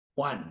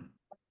One.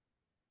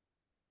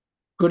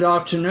 Good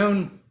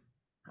afternoon.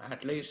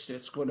 At least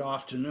it's good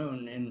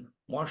afternoon in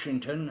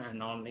Washington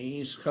and on the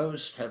East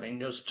Coast, having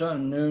just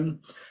turned noon.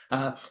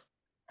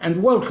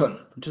 And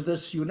welcome to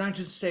this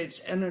United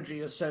States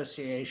Energy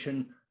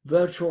Association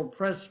virtual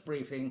press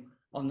briefing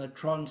on the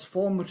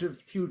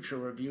transformative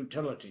future of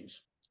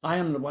utilities. I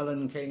am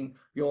Llewellyn King,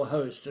 your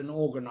host and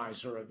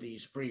organizer of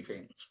these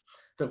briefings.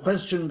 The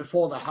question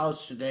before the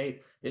House today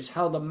is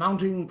how the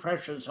mounting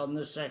pressures on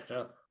this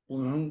sector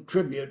will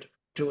contribute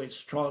to its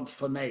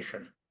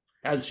transformation.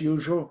 As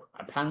usual,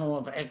 a panel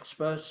of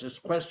experts is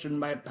questioned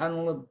by a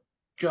panel of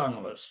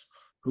journalists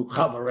who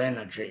cover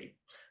energy.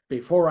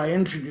 Before I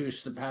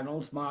introduce the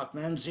panels, Mark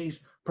Menezes,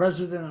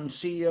 President and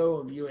CEO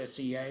of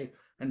USEA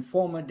and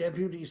former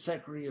Deputy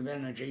Secretary of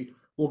Energy,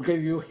 will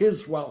give you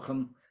his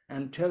welcome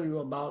and tell you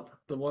about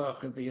the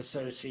work of the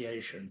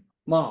association.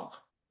 Mark.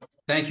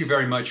 Thank you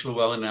very much,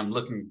 Llewellyn. I'm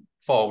looking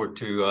forward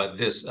to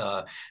this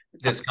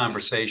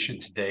conversation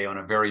today on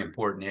a very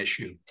important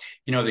issue.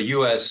 You know, the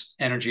U.S.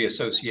 Energy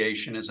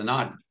Association is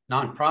a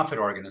nonprofit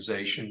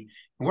organization,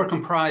 and we're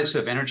comprised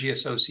of energy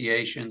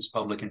associations,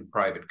 public and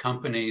private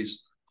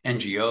companies,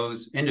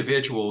 NGOs,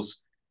 individuals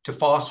to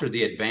foster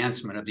the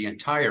advancement of the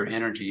entire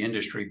energy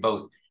industry,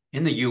 both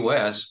in the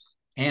U.S.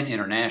 and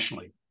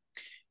internationally.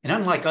 And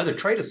unlike other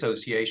trade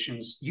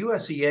associations,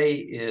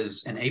 USEA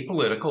is an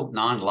apolitical,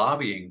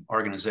 non-lobbying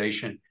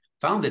organization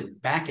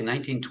founded back in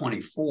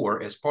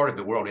 1924 as part of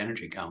the World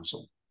Energy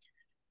Council.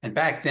 And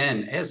back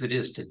then, as it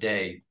is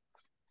today,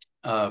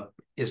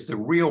 is the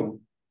real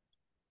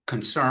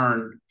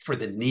concern for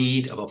the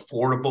need of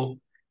affordable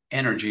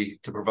energy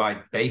to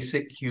provide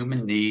basic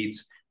human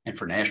needs and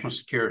for national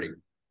security.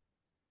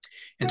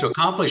 And to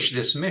accomplish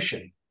this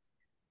mission,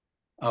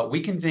 we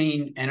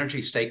convene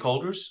energy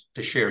stakeholders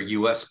to share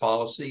U.S.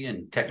 policy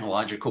and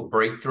technological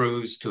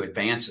breakthroughs to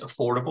advance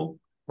affordable,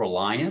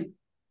 reliant,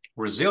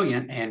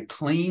 resilient, and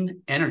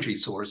clean energy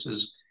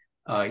sources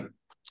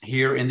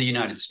here in the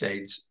United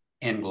States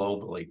and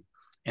globally.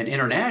 And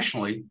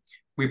internationally,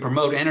 we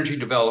promote energy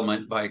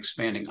development by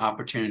expanding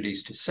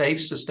opportunities to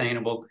safe,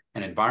 sustainable,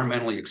 and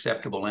environmentally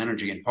acceptable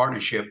energy in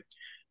partnership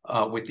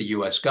with the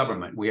U.S.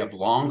 government. We have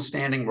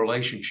long-standing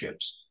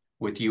relationships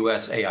with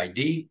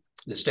USAID,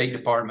 the State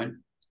Department,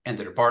 and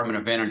the Department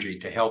of Energy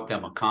to help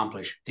them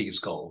accomplish these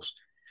goals.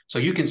 So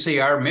you can see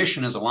our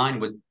mission is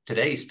aligned with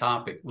today's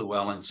topic,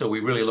 Llewellyn. So we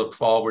really look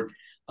forward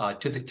to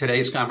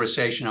today's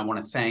conversation. I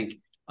want to thank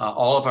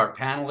all of our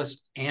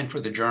panelists and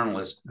for the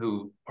journalists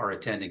who are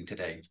attending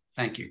today.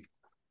 Thank you.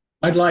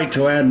 I'd like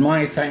to add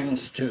my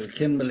thanks to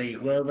Kimberly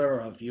Grover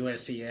of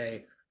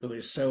USEA, who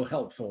is so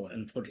helpful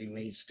in putting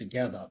these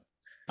together.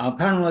 Our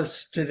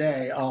panelists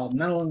today are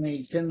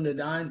Melanie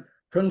Kinderdine,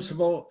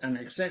 Principal and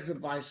Executive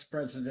Vice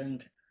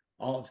President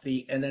of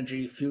the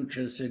Energy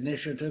Futures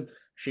Initiative.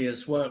 She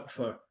has worked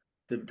for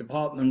the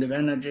Department of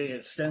Energy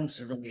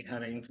extensively,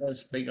 having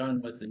first begun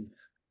with the,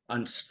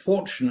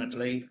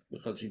 unfortunately,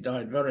 because he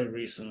died very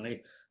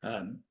recently,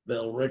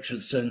 Bill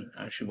Richardson.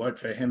 She worked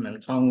for him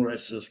in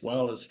Congress as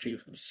well as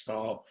Chief of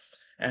Staff,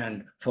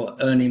 and for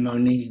Ernie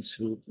Moniz,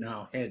 who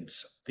now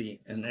heads the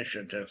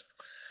initiative.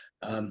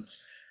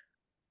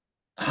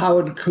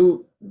 Howard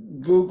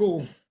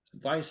Google,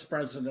 Vice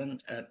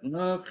President at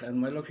NERC,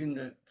 and we're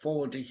looking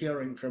forward to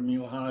hearing from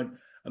you, Howard,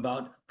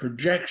 about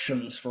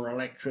projections for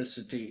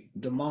electricity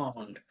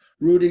demand.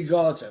 Rudy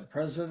Garza,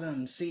 President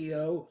and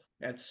CEO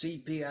at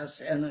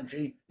CPS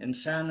Energy in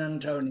San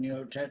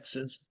Antonio,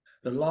 Texas,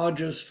 the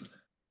largest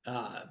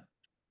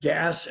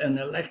gas and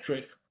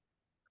electric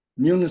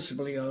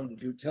municipally owned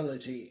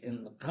utility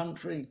in the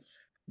country.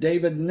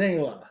 David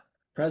Naylor,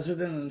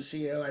 President and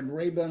CEO at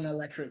Rayburn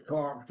Electric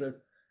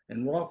Cooperative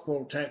in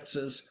Rockwell,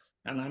 Texas.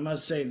 And I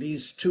must say,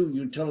 these two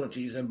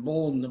utilities have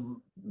borne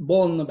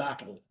the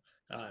battle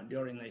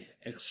during the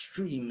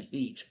extreme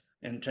heat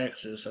in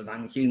Texas, and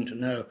I'm keen to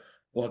know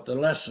what the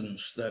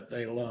lessons that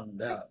they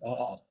learned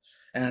are.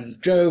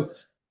 And Joe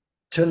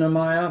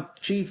Tinnemeyer,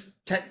 Chief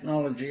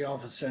Technology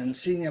Officer and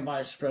Senior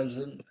Vice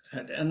President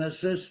at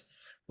Menezes,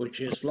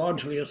 which is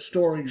largely a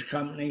storage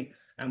company,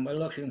 and we're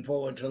looking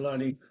forward to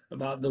learning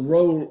about the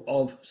role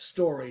of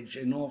storage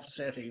in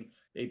offsetting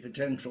a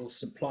potential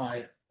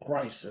supply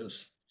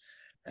crisis.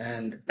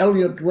 And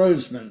Elliot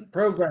Roseman,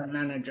 Program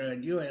Manager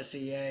at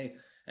USEA,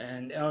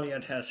 and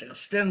Elliot has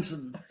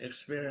extensive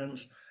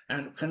experience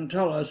and can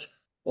tell us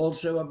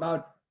also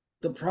about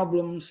the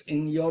problems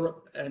in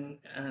Europe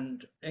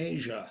and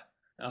Asia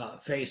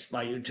faced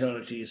by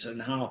utilities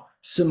and how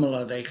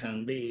similar they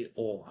can be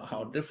or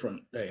how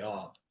different they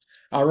are.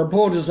 Our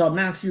reporters are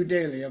Matthew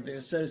Daly of the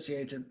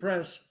Associated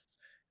Press,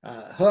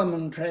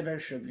 Herman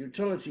Trevish of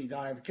Utility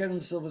Dive, Ken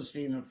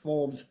Silverstein of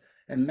Forbes,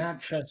 and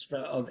Matt Chester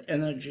of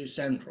Energy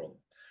Central.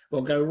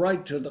 We'll go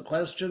right to the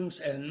questions,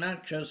 and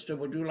Matt Chester,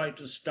 would you like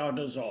to start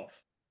us off?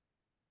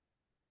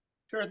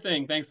 Sure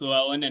thing. Thanks,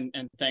 Llewellyn,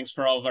 and thanks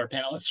for all of our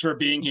panelists for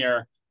being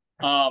here.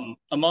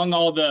 Among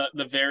all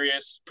the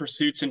various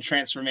pursuits and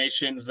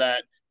transformations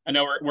that I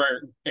know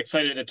we're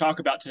excited to talk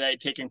about today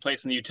taking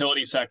place in the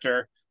utility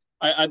sector,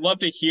 I'd love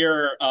to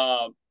hear,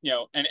 and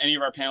any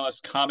of our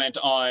panelists comment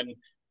on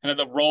kind of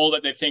the role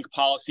that they think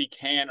policy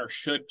can or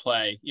should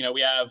play.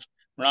 We're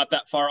not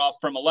that far off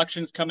from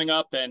elections coming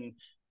up, and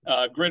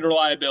grid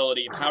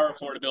reliability, power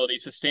affordability,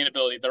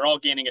 sustainability, they're all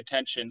gaining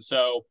attention.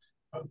 So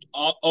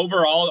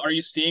overall, are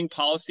you seeing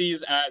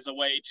policies as a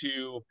way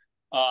to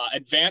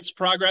advance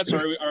progress,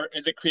 or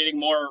is it creating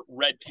more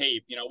red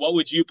tape? What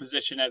would you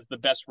position as the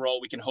best role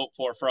we can hope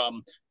for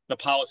from the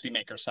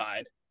policymaker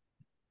side?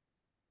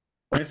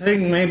 I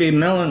think maybe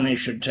Melanie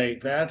should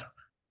take that.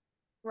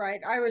 Right.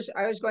 I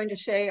was going to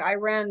say I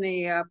ran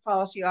the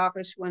policy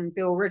office when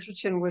Bill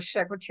Richardson was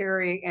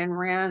secretary and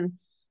ran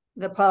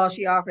the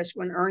policy office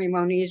when Ernie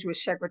Moniz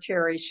was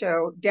secretary.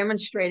 So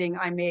demonstrating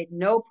I made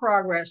no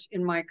progress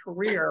in my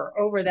career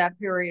over that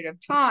period of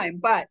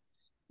time. But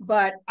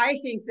I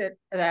think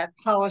that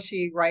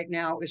policy right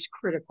now is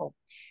critical.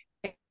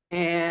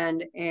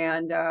 And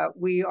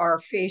we are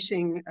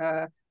facing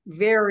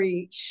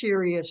very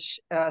serious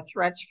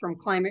threats from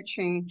climate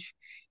change.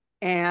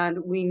 And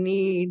we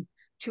need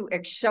to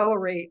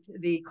accelerate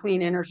the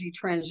clean energy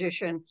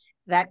transition.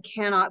 That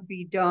cannot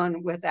be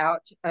done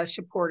without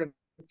supportive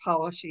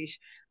policies.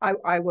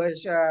 I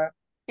was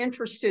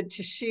interested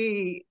to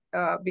see,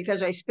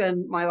 because I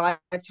spend my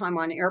lifetime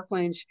on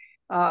airplanes,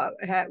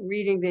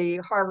 reading the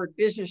Harvard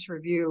Business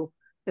Review,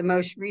 the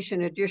most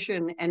recent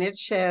edition, and it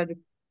said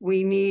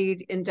we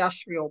need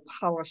industrial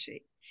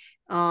policy.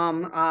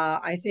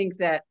 I think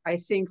that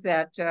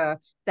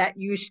that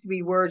used to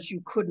be words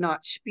you could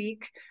not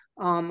speak.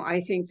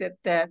 I think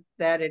that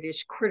it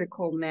is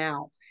critical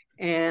now,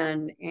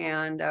 and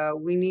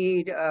we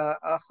need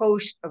a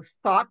host of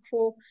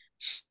thoughtful,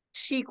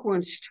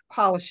 sequenced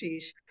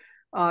policies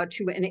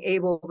to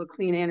enable the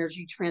clean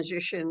energy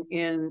transition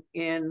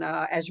in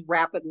as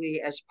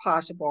rapidly as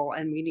possible,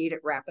 and we need it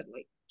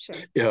rapidly. So,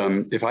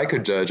 if I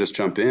could just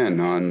jump in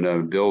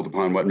on build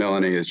upon what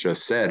Melanie has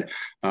just said,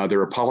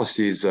 there are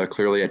policies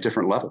clearly at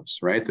different levels,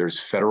 right? There's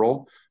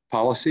federal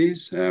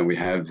policies. We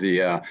have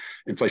the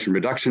Inflation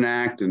Reduction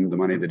Act and the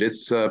money that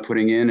it's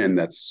putting in, and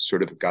that's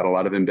sort of got a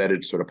lot of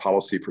embedded sort of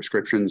policy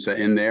prescriptions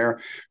in there.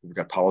 We've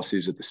got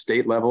policies at the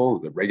state level.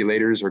 The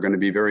regulators are going to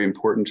be very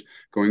important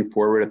going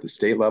forward at the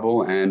state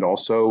level, and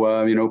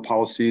also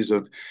policies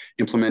of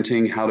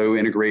implementing how to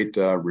integrate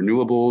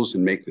renewables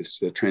and make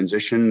this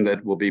transition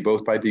that will be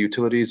both by the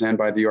utilities and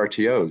by the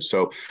RTOs.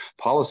 So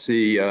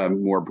policy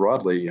more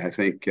broadly, I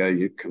think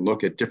you can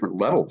look at different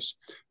levels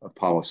of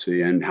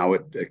policy and how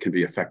it can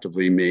be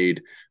effectively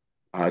made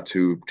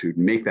to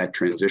make that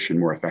transition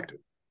more effective.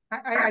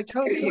 I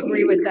totally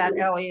agree with that,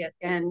 Elliot,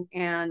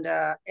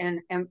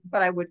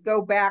 but I would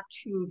go back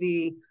to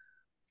the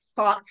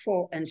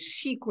thoughtful and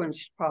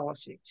sequenced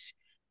policies.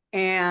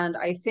 And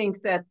I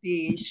think that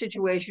the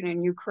situation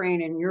in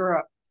Ukraine and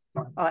Europe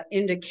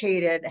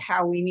indicated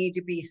how we need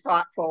to be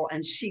thoughtful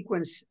and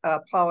sequence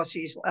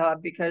policies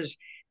because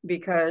they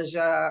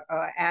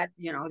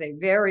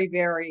very,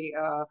 very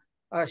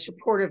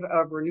supportive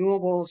of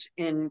renewables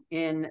in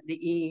the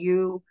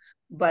EU,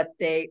 but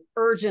they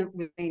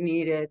urgently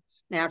needed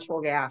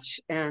natural gas.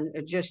 And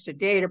just a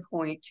data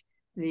point,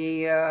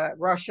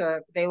 Russia,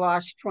 they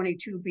lost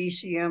 22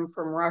 BCM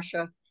from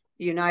Russia.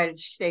 The United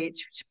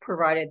States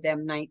provided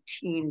them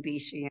 19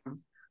 BCM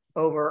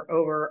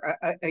over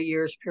a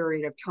year's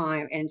period of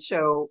time. And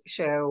so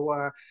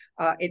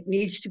it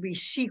needs to be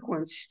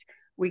sequenced.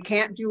 We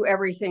can't do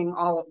everything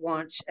all at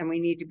once, and we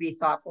need to be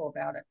thoughtful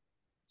about it.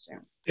 So.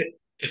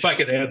 If I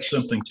could add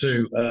something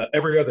too,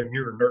 every other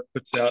year NERC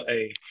puts out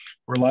a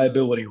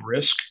reliability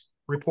risk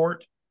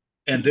report.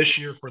 And this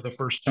year, for the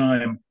first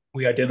time,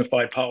 we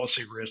identified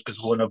policy risk as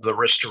one of the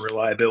risks to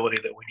reliability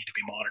that we need to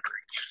be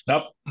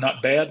monitoring.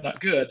 Not bad, not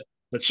good,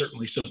 but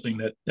certainly something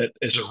that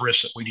is a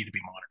risk that we need to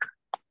be monitoring.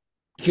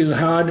 Thank you,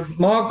 Howard.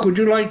 Mark, would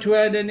you like to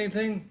add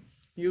anything?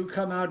 You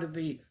come out of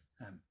the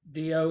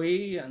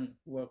DOE and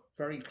were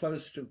very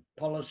close to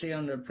policy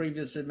under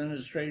previous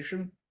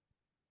administration.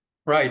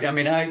 Right. I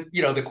mean,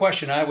 the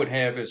question I would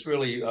have is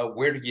really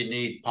where do you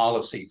need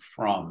policy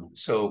from?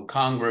 So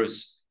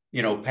Congress,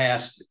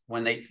 passed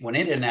when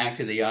it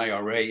enacted the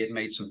IRA, it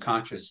made some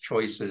conscious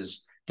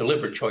choices,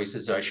 deliberate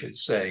choices, I should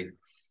say,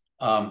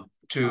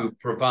 to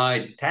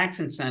provide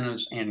tax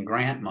incentives and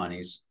grant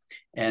monies,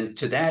 and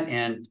to that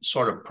end,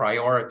 sort of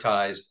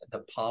prioritized the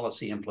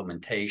policy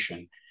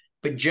implementation,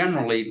 but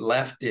generally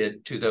left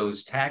it to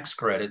those tax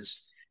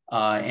credits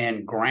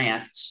and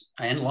grants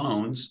and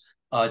loans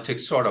to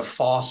sort of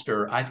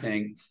foster, I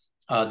think,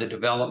 the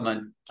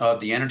development of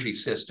the energy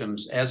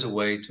systems as a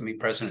way to meet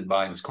President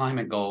Biden's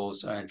climate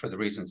goals and for the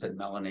reasons that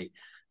Melanie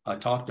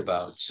talked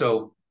about.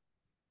 So,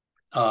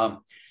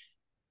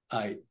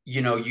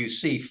 you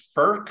see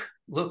FERC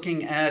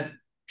looking at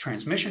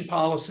transmission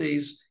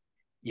policies.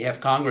 You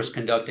have Congress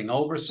conducting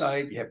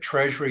oversight. You have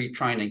Treasury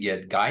trying to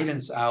get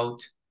guidance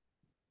out.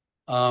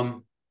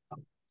 What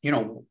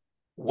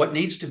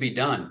needs to be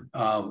done?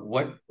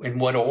 In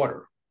what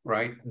order,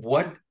 right?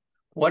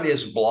 What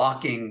is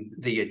blocking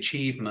the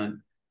achievement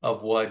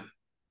of what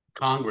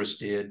Congress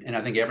did? And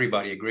I think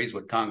everybody agrees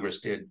what Congress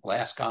did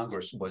last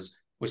Congress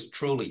was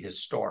truly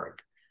historic.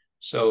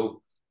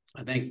 So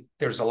I think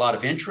there's a lot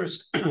of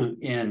interest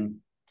in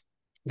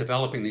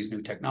developing these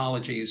new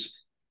technologies,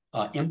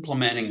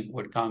 implementing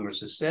what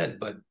Congress has said,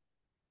 but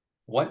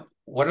what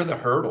are the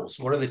hurdles?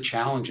 What are the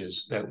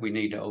challenges that we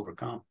need to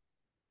overcome?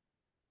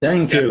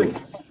 Thank you.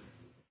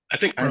 I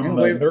think from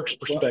NERC's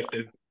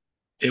perspective,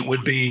 it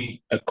would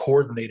be a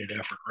coordinated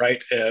effort,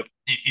 right?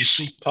 You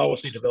see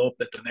policy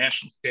developed at the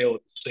national scale,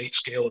 at the state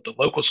scale, at the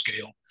local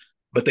scale,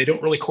 but they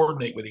don't really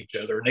coordinate with each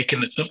other, and they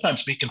can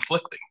sometimes be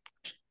conflicting.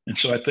 And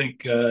so I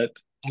think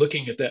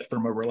looking at that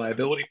from a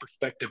reliability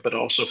perspective, but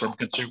also from a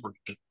consumer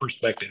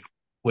perspective,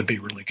 would be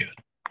really good.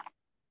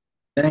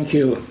 Thank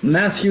you.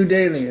 Matthew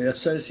Daly,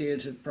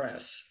 Associated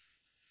Press.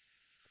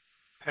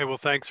 Hey, well,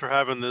 thanks for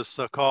having this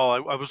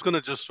call. I was going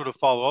to just sort of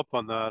follow up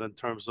on that in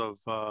terms of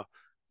the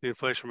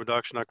Inflation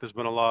Reduction Act. There's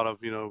been a lot of,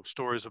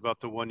 stories about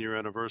the 1-year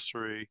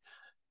anniversary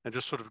and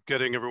just sort of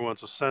getting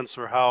everyone's a sense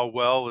for how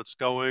well it's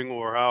going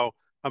or how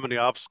many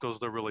obstacles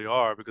there really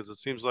are, because it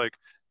seems like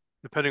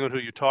depending on who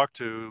you talk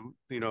to,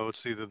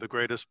 it's either the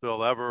greatest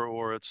bill ever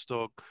or it's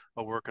still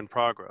a work in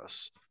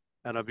progress.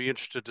 And I'd be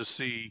interested to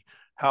see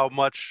how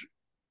much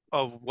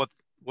of what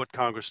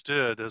Congress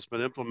did has been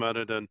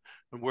implemented, and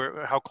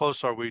how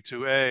close are we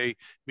to A,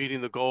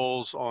 meeting the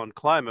goals on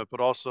climate,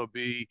 but also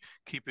B,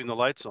 keeping the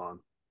lights on.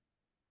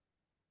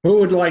 Who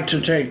would like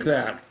to take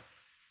that?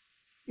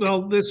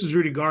 Well, this is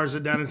Rudy Garza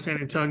down in San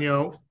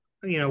Antonio.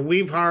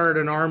 We've hired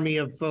an army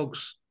of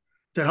folks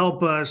to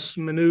help us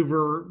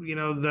maneuver,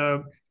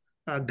 the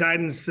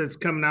guidance that's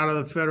coming out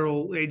of the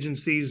federal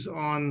agencies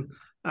on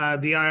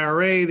the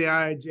IRA, the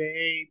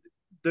IIJA.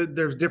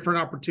 There's different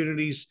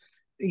opportunities,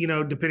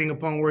 depending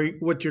upon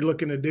what you're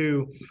looking to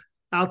do.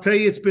 I'll tell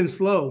you, it's been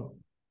slow.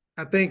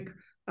 I think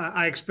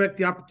I expect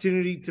the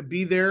opportunity to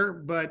be there,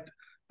 but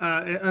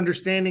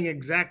understanding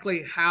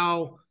exactly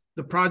how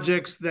the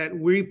projects that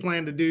we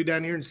plan to do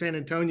down here in San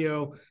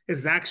Antonio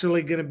is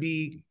actually going to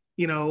be,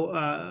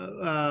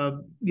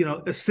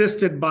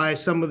 assisted by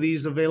some of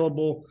these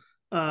available,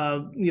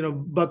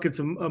 buckets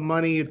of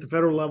money at the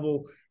federal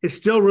level. It's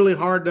still really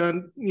hard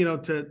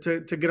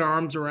to get our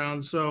arms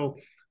around. So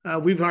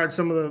we've hired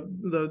some of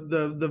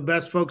the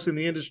best folks in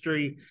the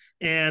industry,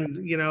 and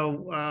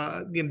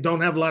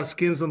don't have a lot of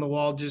skins on the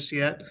wall just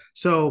yet.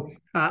 So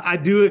I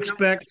do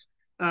expect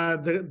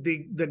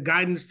the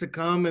guidance to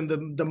come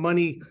and the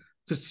money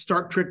to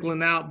start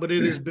trickling out, but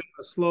it has been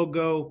a slow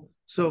go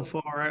so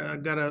far. I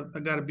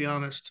gotta be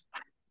honest.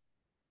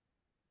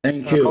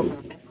 Thank you.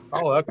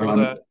 I'll echo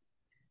that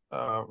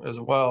as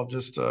well.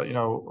 Just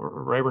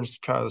Rayburn's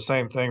kind of the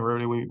same thing,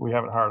 Rudy. We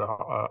haven't hired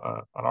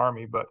an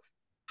army, but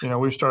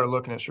we've started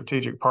looking at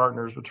strategic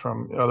partners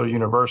from other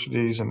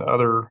universities and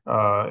other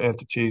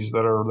entities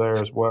that are there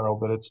as well.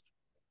 But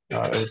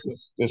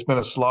it's been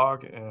a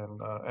slog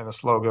and a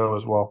slow go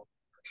as well.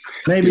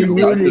 Maybe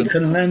Rudy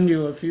can lend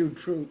you a few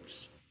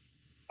troops.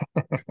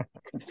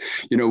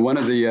 One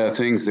of the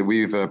things that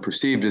we've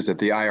perceived is that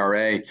the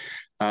IRA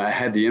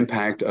had the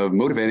impact of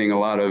motivating a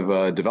lot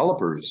of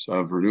developers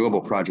of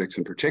renewable projects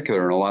in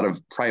particular, and a lot of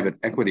private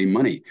equity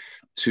money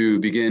to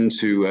begin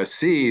to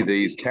see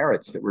these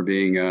carrots that were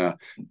being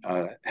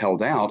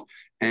held out,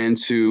 and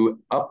to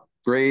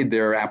upgrade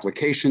their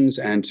applications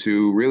and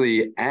to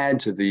really add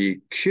to the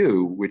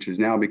queue, which has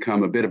now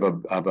become a bit of a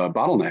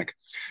bottleneck,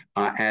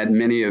 add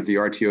many of the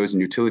RTOs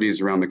and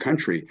utilities around the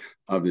country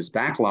of this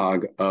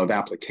backlog of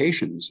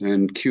applications.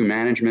 And queue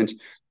management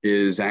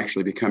is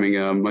actually becoming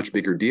a much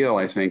bigger deal,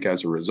 I think,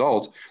 as a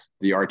result.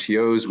 The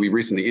RTOs, we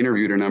recently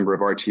interviewed a number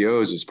of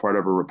RTOs as part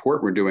of a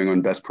report we're doing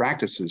on best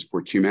practices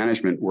for queue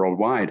management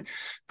worldwide.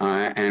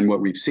 And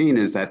what we've seen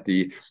is that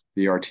the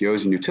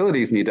RTOs and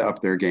utilities need to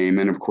up their game.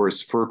 And of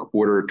course, FERC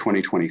Order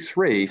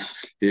 2023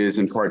 is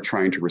in part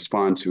trying to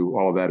respond to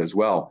all of that as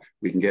well.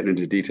 We can get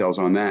into details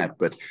on that.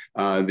 But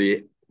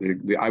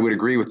I would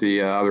agree with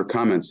the other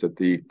comments that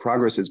the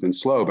progress has been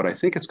slow, but I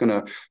think it's going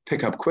to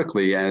pick up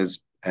quickly as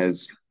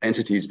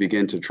entities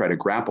begin to try to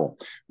grapple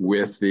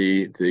with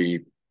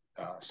the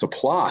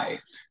supply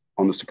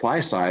on the supply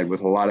side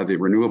with a lot of the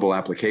renewable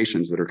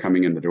applications that are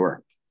coming in the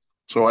door.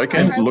 So I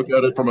can look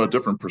at it from a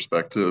different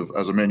perspective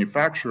as a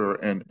manufacturer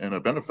and a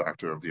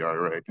benefactor of the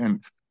IRA.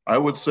 And I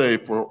would say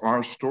for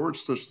our storage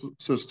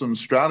system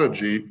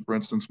strategy, for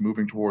instance,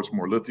 moving towards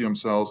more lithium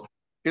cells,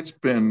 it's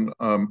been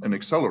an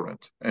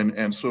accelerant.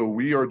 And so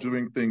we are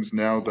doing things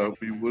now that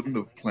we wouldn't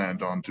have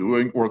planned on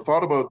doing or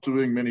thought about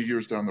doing many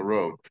years down the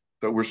road,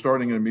 that we're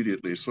starting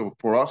immediately. So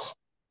for us,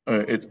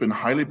 it's been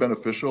highly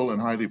beneficial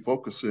and highly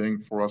focusing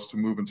for us to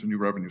move into new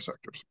revenue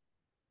sectors.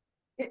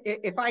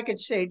 If I could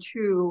say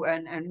too,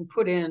 and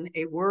put in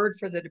a word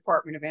for the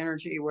Department of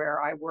Energy,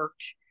 where I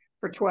worked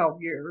for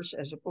 12 years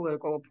as a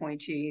political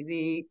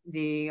appointee,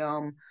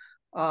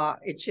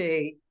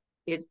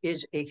 it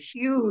is a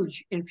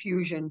huge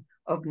infusion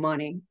of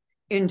money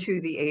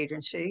into the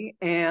agency,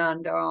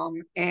 and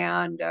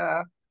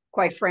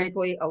quite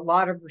frankly, a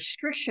lot of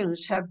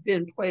restrictions have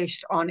been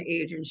placed on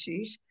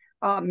agencies,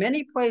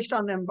 many placed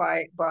on them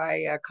by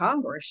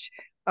Congress,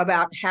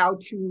 about how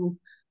to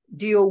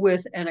deal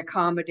with and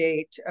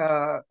accommodate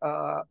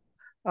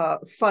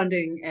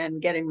funding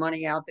and getting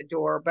money out the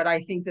door. But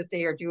I think that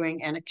they are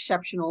doing an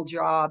exceptional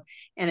job,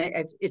 and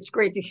it's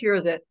great to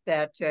hear that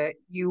that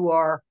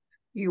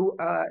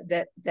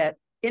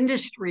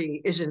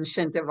industry is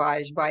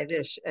incentivized by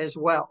this as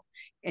well.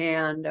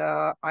 And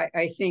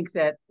I think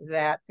that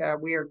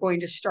we are going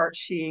to start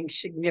seeing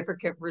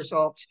significant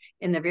results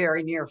in the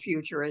very near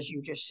future, as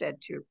you just said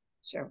too.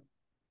 So,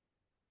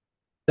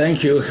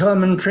 thank you,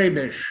 Herman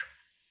Trebisch.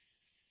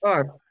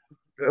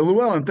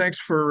 Llewellyn, thanks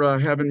for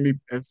having me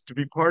to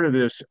be part of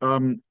this.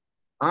 I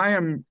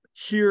am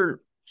here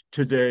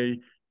today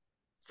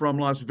from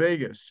Las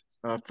Vegas,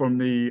 from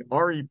the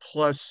RE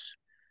Plus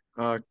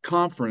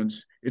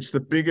conference. It's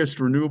the biggest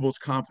renewables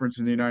conference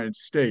in the United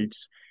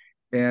States.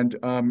 And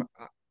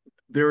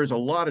there is a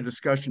lot of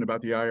discussion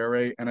about the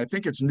IRA, and I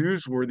think it's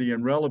newsworthy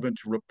and relevant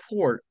to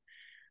report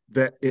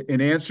that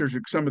in answer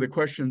to some of the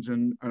questions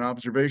and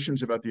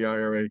observations about the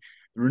IRA,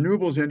 the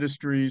renewables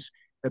industries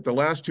at the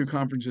last two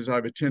conferences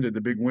I've attended,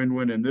 the big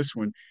win-win and this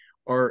one,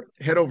 are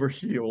head over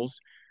heels.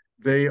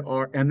 They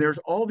are, and there's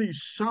all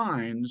these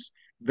signs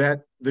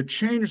that the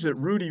change that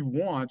Rudy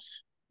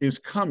wants is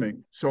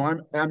coming. So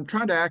I'm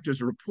trying to act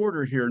as a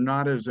reporter here,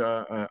 not as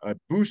a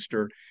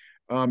booster.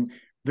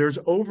 There's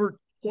over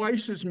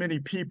twice as many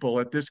people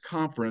at this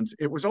conference.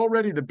 It was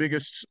already the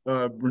biggest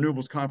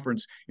renewables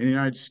conference in the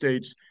United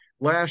States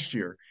last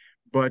year,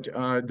 but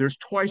there's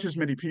twice as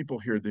many people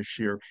here this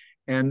year.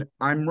 And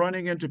I'm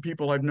running into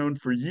people I've known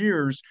for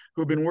years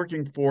who've been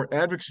working for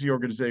advocacy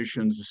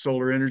organizations, the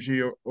Solar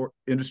Energy or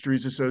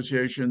Industries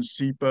Association,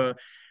 SEPA,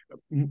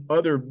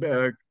 other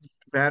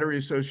battery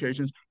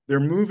associations. They're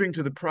moving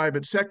to the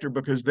private sector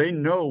because they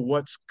know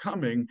what's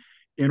coming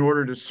in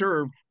order to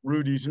serve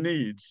Rudy's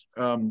needs.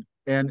 And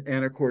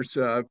of course,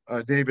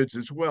 David's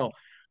as well.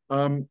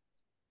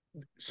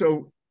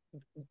 So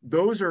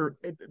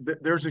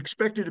there's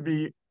expected to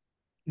be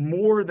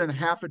more than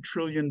 $500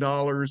 billion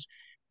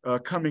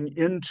coming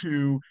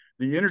into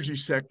the energy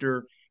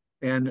sector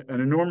and an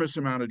enormous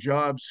amount of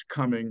jobs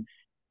coming.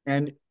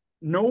 And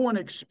no one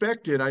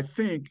expected, I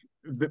think,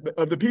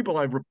 of the people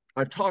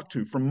I've talked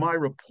to from my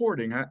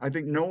reporting, I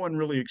think no one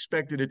really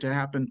expected it to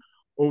happen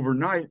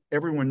overnight.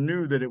 Everyone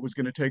knew that it was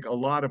going to take a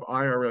lot of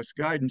IRS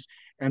guidance,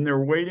 and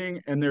they're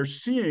waiting and they're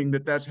seeing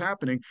that that's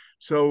happening.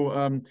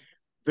 So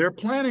they're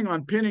planning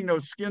on pinning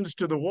those skins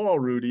to the wall,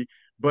 Rudy,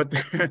 but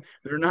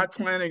they're not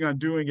planning on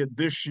doing it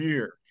this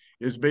year,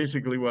 is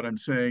basically what I'm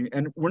saying.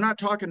 And we're not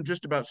talking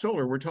just about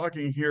solar. We're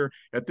talking here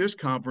at this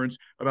conference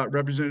about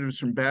representatives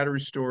from battery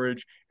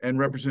storage and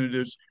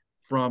representatives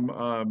from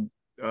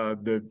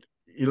the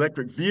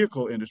electric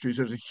vehicle industries.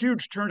 There's a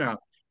huge turnout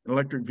in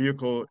electric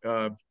vehicle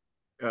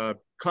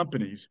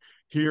companies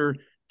here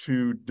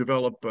to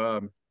develop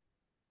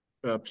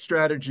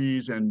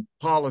strategies and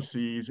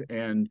policies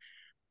and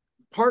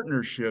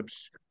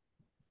partnerships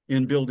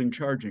in building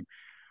charging.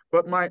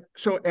 But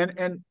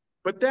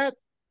that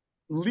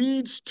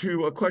leads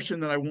to a question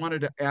that I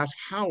wanted to ask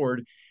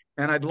Howard,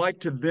 and I'd like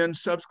to then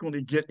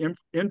subsequently get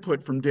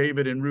input from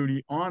David and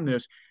Rudy on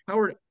this.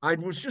 Howard, I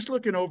was just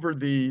looking over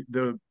the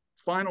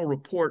final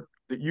report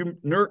that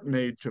NERC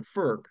made to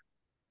FERC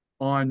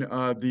on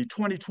the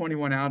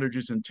 2021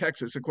 outages in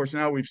Texas. Of course,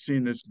 now we've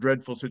seen this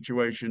dreadful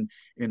situation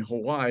in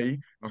Hawaii.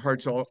 Our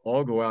hearts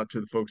all go out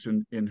to the folks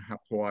in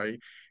Hawaii.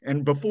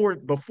 And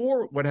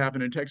before what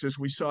happened in Texas,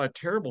 we saw a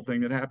terrible thing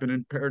that happened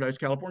in Paradise,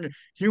 California.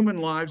 Human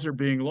lives are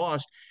being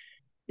lost.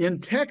 In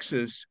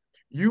Texas,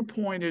 you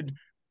pointed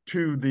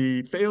to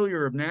the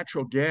failure of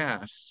natural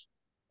gas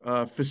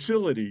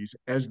facilities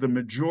as the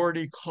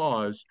majority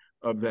cause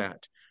of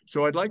that.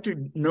 So I'd like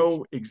to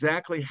know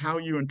exactly how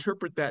you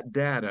interpret that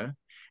data.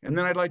 And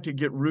then I'd like to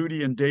get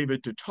Rudy and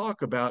David to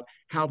talk about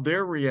how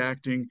they're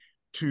reacting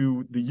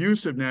to the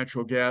use of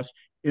natural gas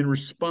in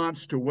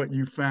response to what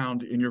you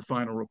found in your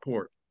final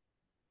report.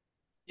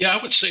 Yeah,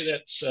 I would say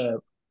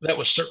that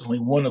was certainly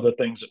one of the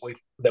things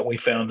that we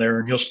found there.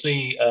 And you'll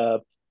see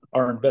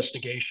our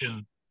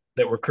investigation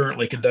that we're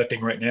currently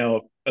conducting right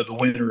now of the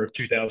winter of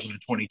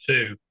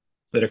 2022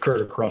 that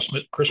occurred across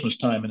Christmas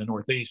time in the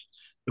Northeast.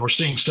 We're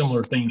seeing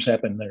similar things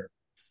happen there.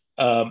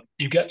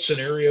 You've got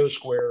scenarios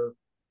where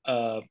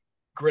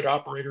grid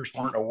operators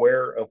weren't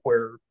aware of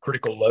where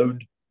critical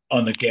load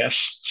on the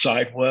gas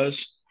side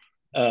was.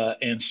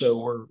 And so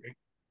we're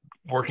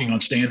working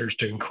on standards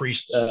to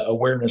increase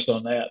awareness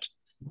on that.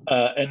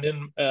 And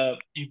then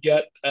you've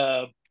got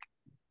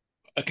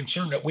a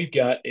concern that we've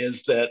got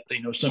is that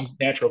some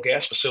natural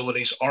gas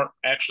facilities aren't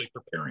actually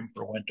preparing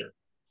for winter.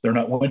 They're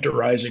not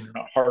winterizing, they're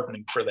not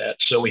hardening for that.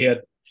 So we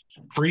had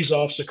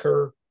freeze-offs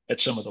occur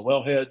at some of the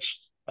wellheads.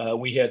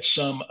 We had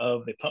some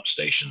of the pump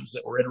stations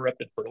that were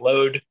interrupted for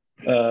load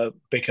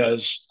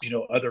because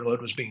other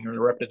load was being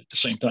interrupted at the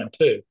same time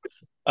too.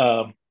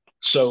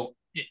 So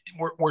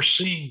we're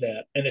seeing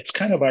that, and it's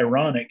kind of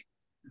ironic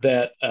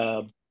that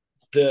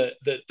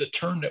the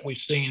turn that we've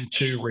seen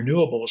to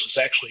renewables is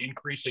actually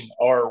increasing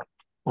our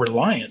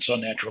reliance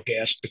on natural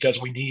gas because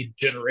we need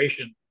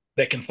generation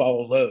that can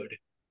follow load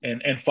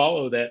and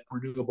follow that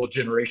renewable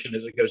generation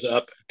as it goes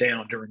up and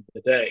down during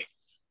the day.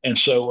 And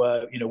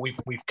so,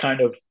 we've kind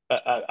of,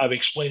 I've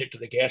explained it to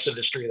the gas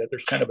industry that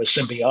there's kind of a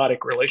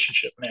symbiotic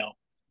relationship now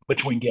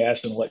between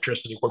gas and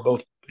electricity. We're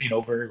both,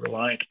 very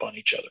reliant upon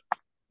each other.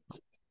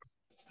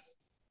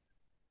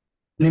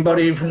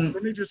 Anybody from?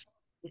 Let me just,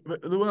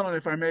 Llewellyn,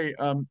 if I may,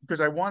 because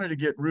I wanted to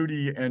get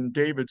Rudy and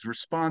David's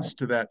response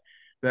to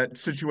that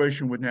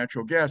situation with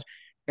natural gas,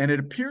 and it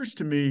appears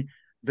to me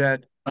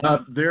that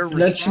their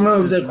let's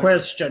move the responses.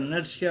 question.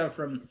 Let's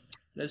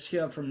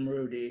hear from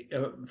Rudy,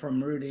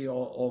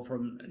 or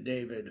from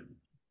David.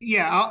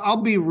 Yeah,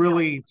 I'll be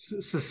really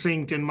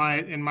succinct in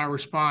my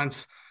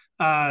response.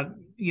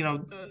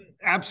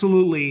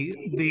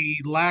 Absolutely, the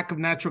lack of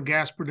natural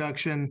gas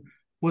production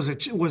was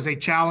a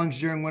challenge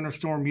during Winter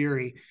Storm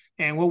Uri,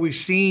 and what we've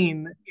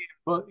seen,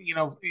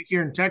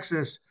 here in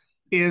Texas,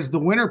 is the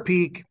winter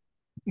peak,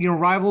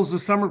 rivals the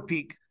summer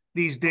peak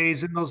these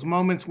days. In those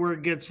moments where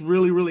it gets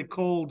really, really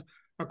cold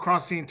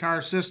across the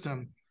entire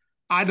system,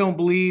 I don't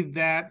believe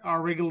that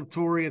our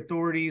regulatory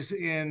authorities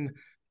in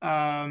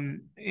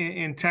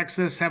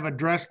Texas have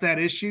addressed that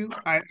issue.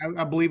 I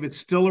believe it's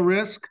still a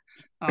risk.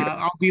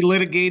 I'll be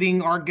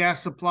litigating our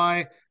gas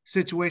supply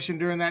situation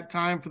during that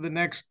time for the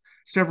next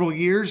several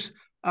years,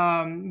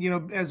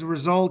 as a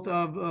result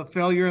of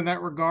failure in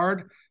that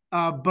regard.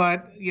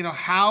 But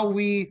how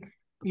we,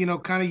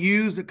 kind of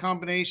use a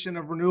combination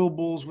of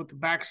renewables with the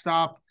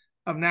backstop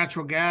of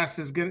natural gas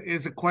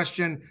is a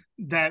question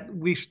that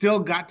we've still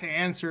got to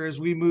answer as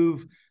we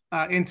move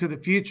into the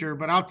future.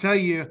 But I'll tell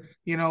you,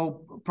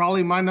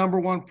 probably my number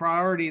one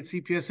priority at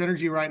CPS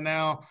Energy right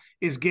now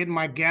is getting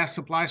my gas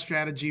supply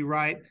strategy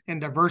right and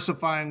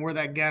diversifying where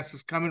that gas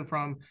is coming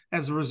from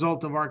as a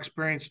result of our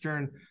experience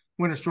during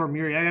Winter Storm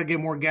Uri. I got to get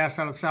more gas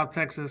out of South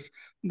Texas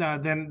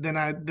than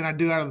I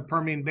do out of the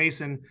Permian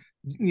Basin,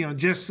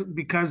 just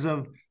because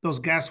of those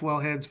gas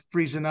wellheads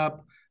freezing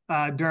up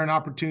during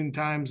opportune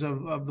times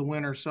of the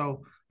winter.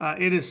 So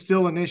it is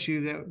still an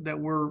issue that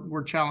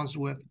we're challenged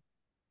with.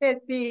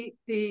 Rudy,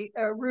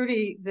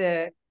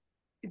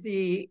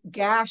 the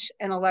gas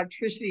and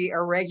electricity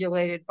are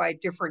regulated by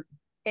different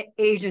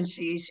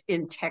agencies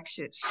in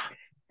Texas.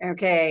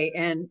 Okay,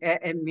 and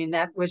I mean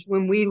that was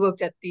when we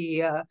looked at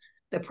the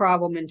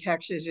problem in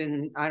Texas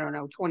in, I don't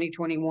know,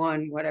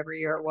 2021, whatever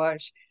year it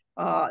was.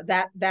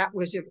 That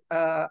was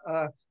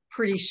a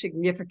pretty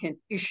significant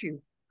issue.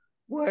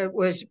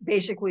 Was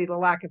basically the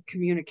lack of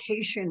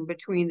communication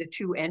between the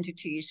two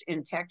entities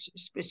in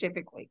Texas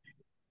specifically.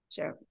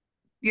 So.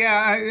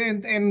 Yeah,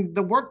 and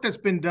the work that's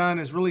been done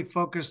is really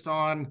focused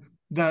on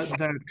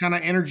the kind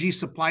of energy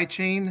supply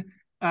chain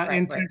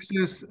in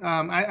Texas.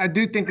 I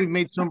do think we've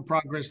made some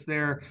progress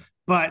there,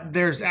 but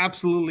there's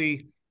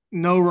absolutely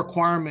no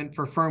requirement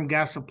for firm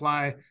gas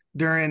supply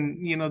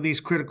during these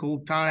critical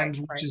times,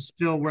 which is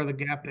still where the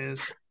gap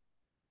is.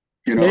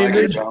 I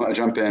can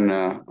jump in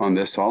on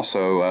this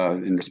also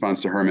in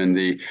response to Herman.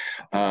 The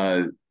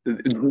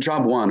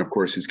job one, of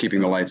course, is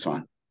keeping the lights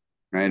on.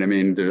 Right. I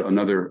mean,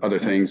 other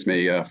things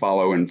may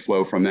follow and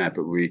flow from that,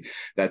 but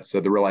that's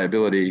the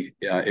reliability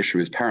issue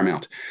is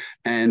paramount.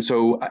 And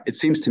so it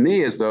seems to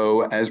me as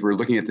though, as we're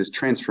looking at this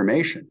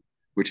transformation,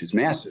 which is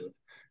massive,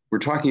 we're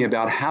talking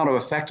about how to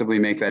effectively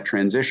make that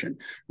transition.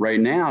 Right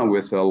now,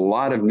 with a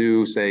lot of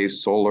new, say,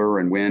 solar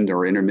and wind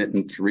or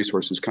intermittent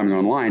resources coming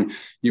online,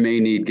 you may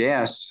need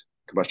gas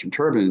combustion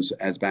turbines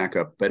as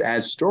backup, but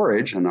as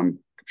storage, and I'm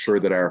sure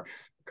that our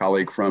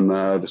colleague from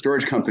the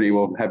storage company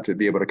will have to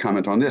be able to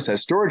comment on this.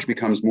 As storage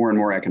becomes more and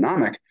more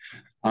economic,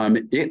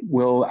 it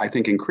will, I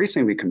think,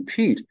 increasingly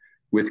compete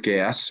with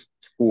gas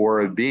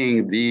for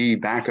being the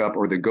backup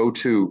or the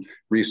go-to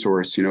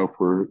resource,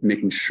 for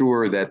making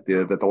sure that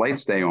the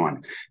lights stay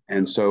on.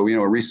 And so,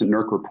 a recent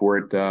NERC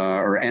report,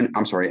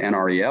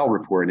 NREL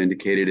report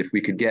indicated if we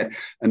could get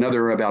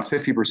another about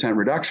 50%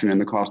 reduction in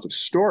the cost of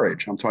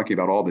storage, I'm talking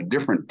about all the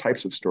different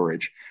types of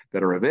storage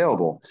that are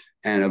available,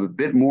 and a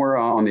bit more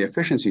on the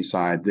efficiency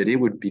side, that it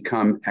would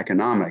become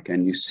economic.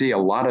 And you see a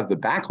lot of the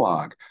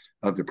backlog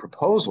of the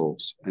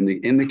proposals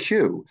in the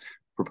queue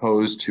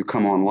proposed to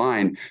come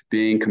online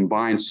being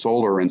combined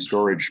solar and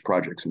storage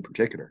projects in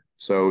particular.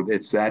 So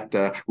it's that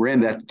we're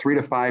in that 3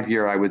 to 5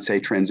 year, I would say,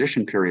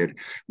 transition period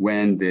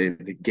when the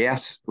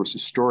gas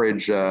versus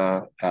storage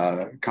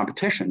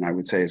competition, I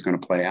would say, is going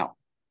to play out.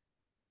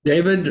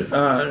 David,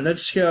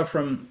 let's hear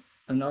from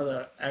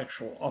another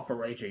actual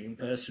operating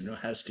person who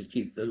has to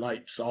keep the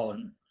lights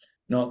on,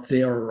 not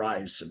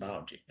theorize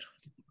about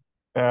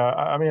it.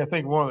 I mean, I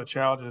think one of the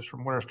challenges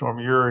from Winter Storm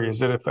Uri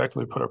is it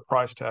effectively put a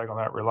price tag on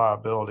that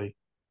reliability,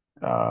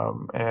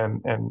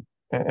 and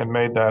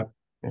made that,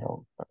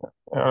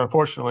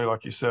 unfortunately,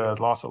 like you said,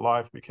 loss of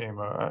life became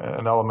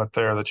an element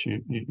there that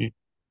you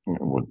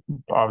would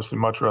obviously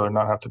much rather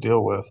not have to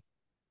deal with.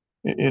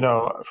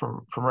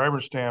 From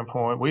Rayburn's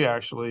standpoint, we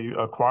actually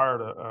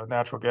acquired a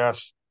natural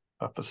gas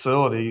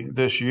facility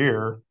this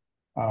year,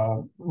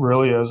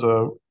 really as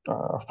a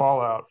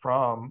fallout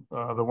from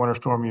the Winter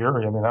Storm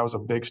Uri. I mean, that was a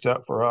big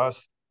step for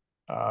us,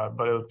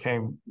 but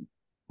it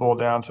boiled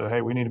down to,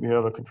 hey, we need to be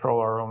able to control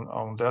our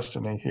own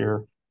destiny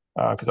here.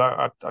 Because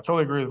I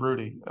totally agree with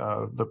Rudy.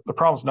 The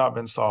problem's not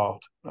been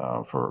solved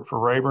for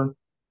Rayburn.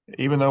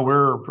 even though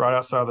we're right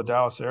outside the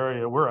Dallas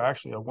area, we're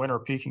actually a winter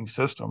peaking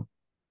system.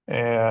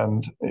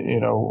 And,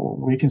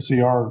 we can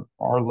see our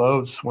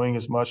load swing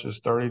as much as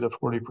 30 to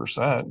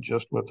 40%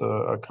 just with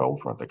a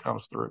cold front that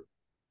comes through.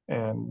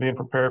 And being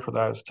prepared for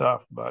that is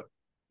tough. But,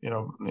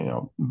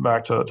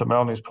 back to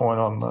Melanie's point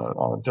on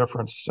the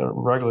difference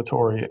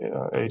regulatory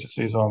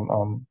agencies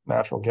on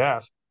natural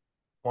gas.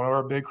 One of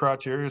our big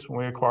criteria when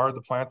we acquired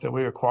the plant that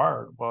we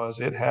acquired was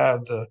it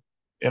had the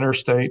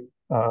interstate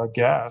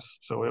gas,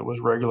 so it was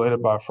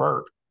regulated by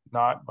FERC,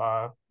 not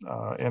by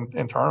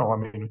internal. I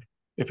mean,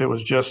 if it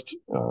was just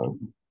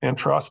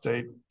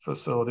intrastate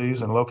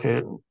facilities and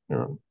located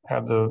or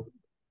had the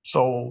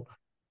sole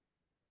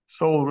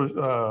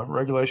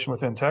regulation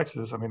within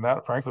Texas, I mean,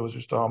 that frankly was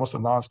just almost a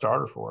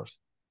non-starter for us.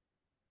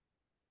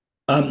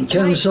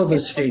 Ken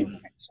Silverstein.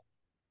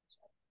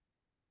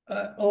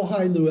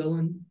 Hi,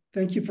 Llewellyn.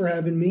 Thank you for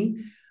having me.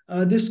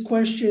 This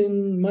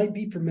question might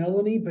be for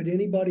Melanie, but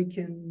anybody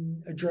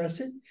can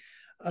address it.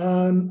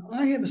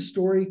 I have a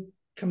story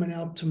coming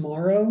out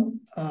tomorrow.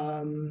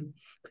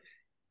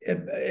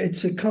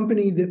 It's a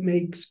company that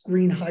makes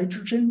green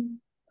hydrogen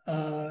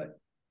at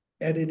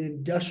an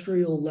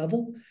industrial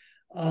level.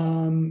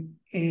 And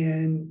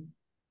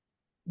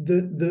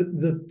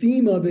the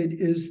theme of it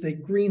is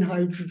that green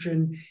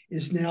hydrogen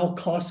is now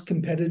cost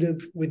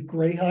competitive with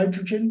gray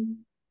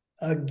hydrogen,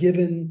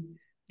 given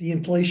the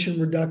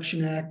Inflation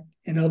Reduction Act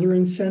and other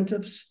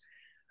incentives,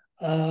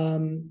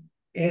 and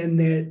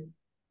that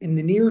in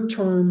the near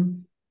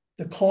term,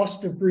 the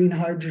cost of green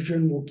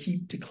hydrogen will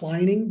keep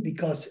declining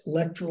because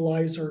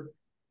electrolyzer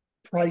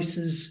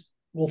prices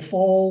will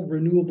fall,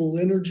 renewable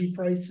energy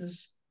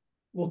prices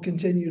will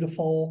continue to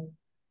fall,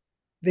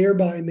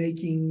 thereby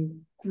making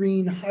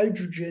green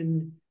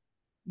hydrogen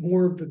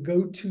more of a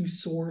go-to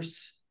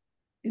source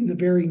in the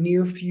very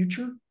near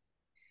future.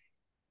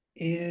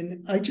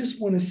 And I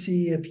just want to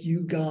see if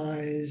you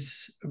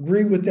guys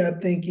agree with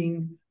that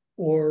thinking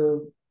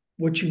or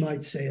what you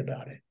might say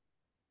about it.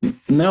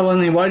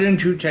 Melanie, why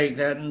don't you take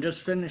that and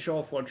just finish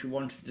off what you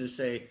wanted to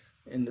say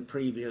in the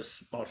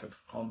previous part of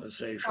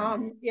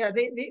conversation? Yeah,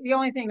 the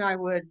only thing I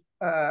would,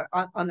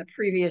 on the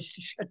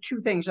previous, two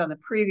things on the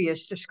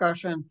previous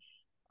discussion,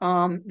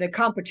 the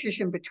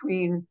competition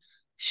between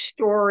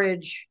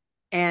storage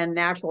and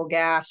natural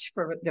gas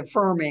for the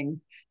firming,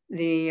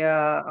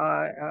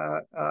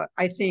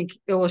 I think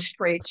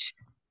illustrates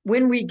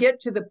when we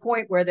get to the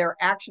point where they're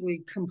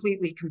actually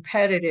completely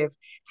competitive,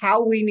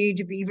 how we need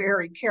to be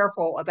very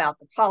careful about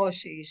the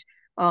policies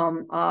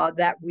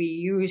that we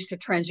use to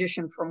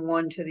transition from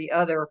one to the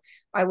other.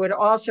 I would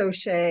also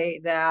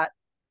say that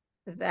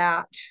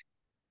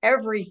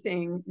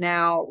everything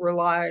now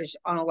relies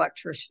on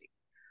electricity.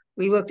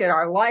 We looked at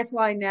our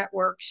lifeline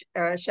networks,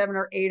 7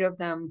 or 8 of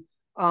them,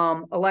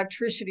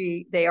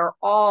 electricity, they are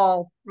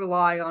all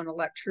rely on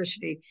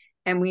electricity.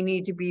 And we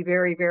need to be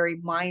very, very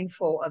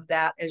mindful of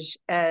that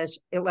as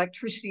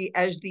electricity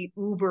as the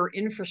Uber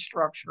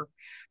infrastructure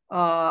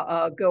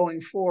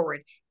going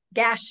forward.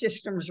 Gas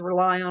systems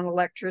rely on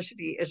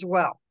electricity as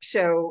well.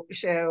 So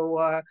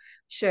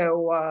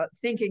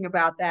thinking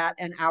about that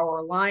and our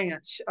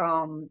alliance,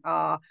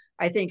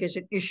 I think is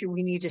an issue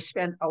we need to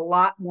spend a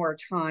lot more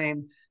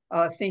time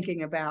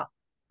thinking about.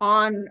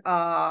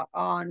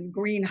 On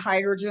green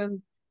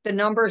hydrogen, the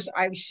numbers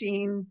I've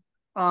seen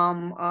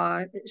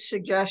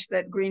suggest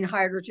that green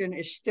hydrogen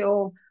is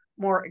still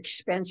more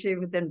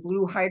expensive than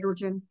blue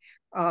hydrogen,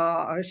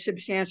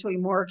 substantially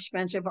more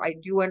expensive. I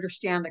do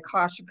understand the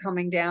costs are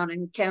coming down,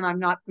 and Ken, I'm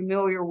not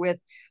familiar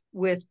with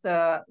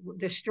the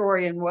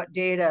story and what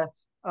data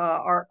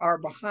are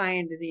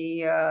behind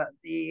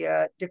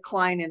the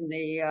decline in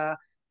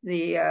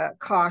the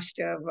cost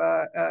of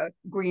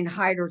green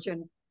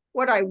hydrogen.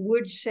 What I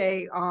would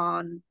say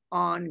on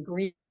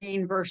green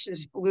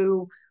versus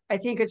blue, I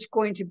think there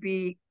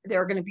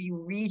are going to be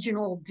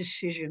regional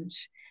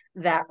decisions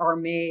that are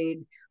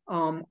made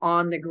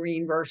on the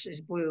green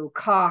versus blue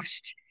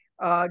cost.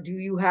 Do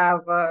you have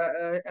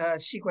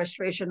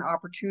sequestration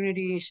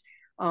opportunities,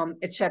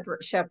 et cetera,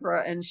 et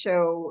cetera? And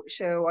so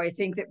I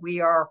think that we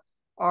are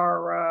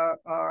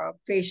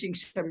facing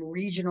some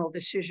regional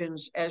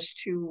decisions as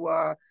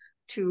to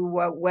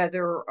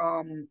whether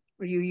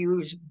you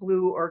use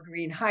blue or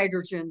green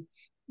hydrogen.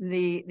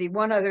 The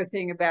one other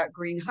thing about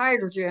green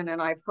hydrogen,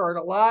 and I've heard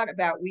a lot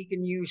about, we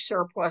can use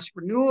surplus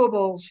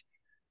renewables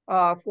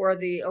for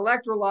the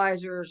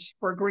electrolyzers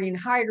for green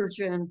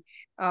hydrogen.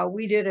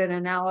 We did an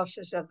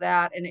analysis of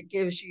that, and it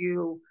gives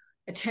you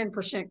a 10%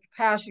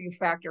 capacity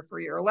factor for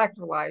your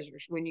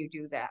electrolyzers when you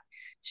do that.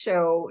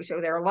 So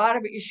there are a lot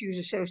of issues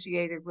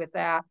associated with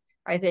that.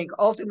 I think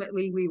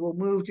ultimately we will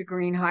move to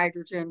green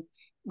hydrogen.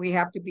 We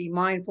have to be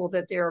mindful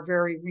that there are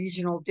very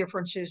regional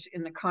differences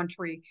in the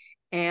country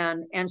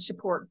and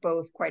support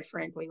both, quite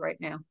frankly, right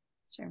now.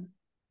 So.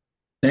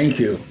 Thank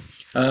you.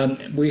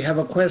 We have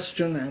a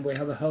question, and we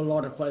have a whole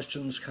lot of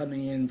questions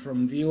coming in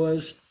from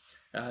viewers.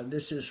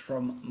 This is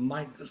from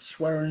Mike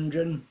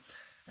Swearingen,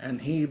 and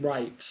he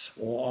writes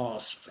or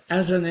asks,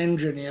 as an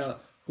engineer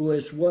who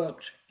has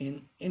worked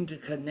in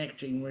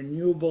interconnecting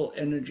renewable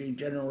energy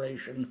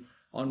generation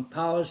on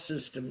power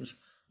systems,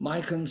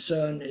 my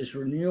concern is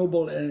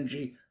renewable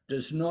energy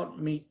does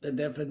not meet the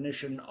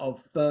definition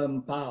of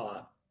firm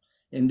power.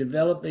 In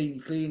developing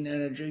clean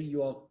energy,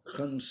 you are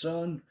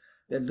concerned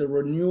that the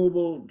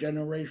renewable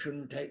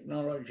generation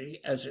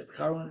technology as it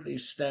currently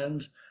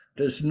stands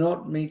does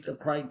not meet the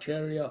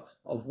criteria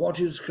of what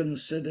is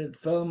considered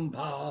firm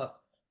power,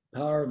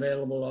 power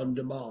available on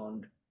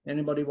demand.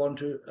 Anybody want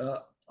to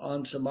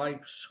answer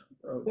Mike's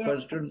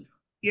question?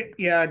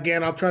 Yeah,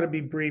 again, I'll try to be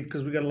brief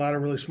because we got a lot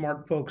of really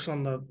smart folks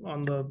on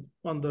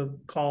the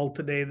call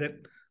today that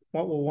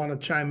will want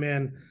to chime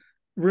in.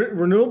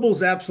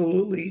 Renewables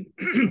absolutely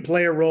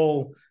play a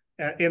role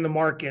in the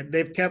market.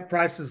 They've kept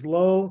prices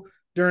low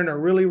during a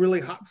really, really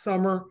hot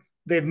summer.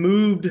 They've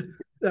moved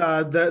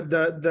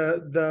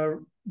the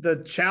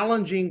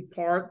challenging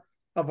part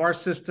of our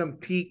system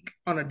peak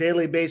on a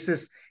daily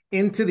basis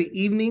into the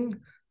evening.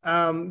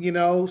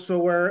 So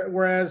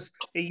whereas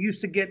it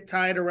used to get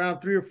tight around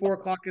 3 or 4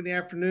 o'clock in the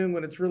afternoon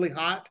when it's really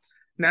hot,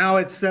 now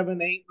it's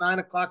 7, 8, 9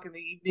 o'clock in the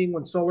evening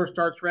when solar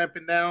starts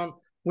ramping down,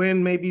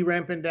 wind may be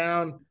ramping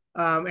down,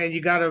 and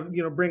you got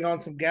to bring on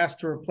some gas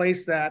to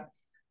replace that.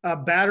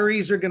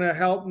 Batteries are going to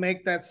help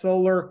make that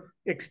solar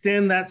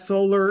extend that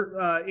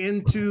solar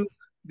into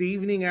the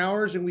evening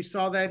hours, and we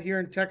saw that here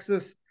in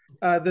Texas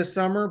this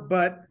summer.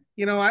 But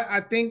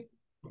I think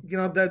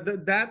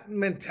that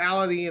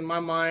mentality in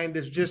my mind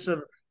is just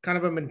a kind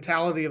of a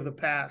mentality of the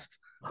past.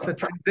 The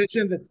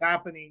transition that's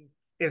happening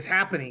is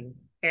happening,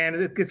 and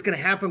it's going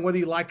to happen whether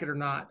you like it or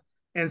not.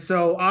 And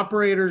so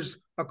operators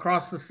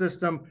across the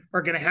system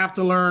are going to have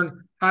to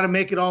learn how to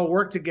make it all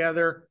work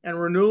together, and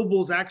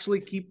renewables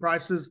actually keep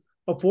prices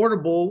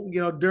affordable,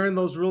 during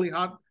those really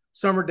hot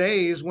summer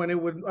days when it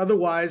would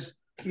otherwise,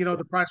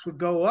 the price would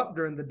go up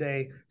during the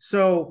day.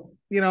 So,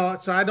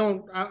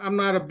 I'm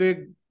not a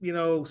big,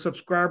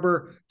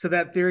 subscriber to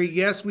that theory.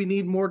 Yes, we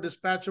need more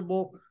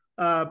dispatchable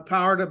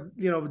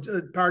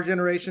power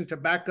generation to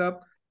back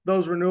up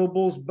those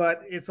renewables,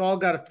 but it's all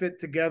got to fit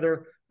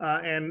together.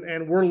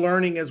 And we're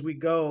learning as we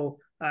go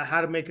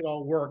how to make it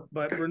all work.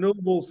 But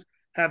renewables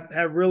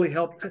have really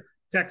helped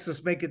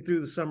Texas make it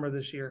through the summer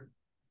this year.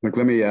 Look,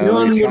 let me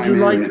Llewellyn,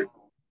 chime in.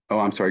 Oh,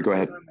 I'm sorry. Go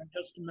ahead.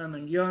 Just a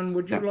moment. Llewellyn,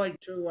 would you like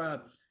to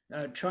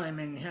chime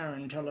in here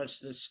and tell us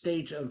the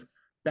state of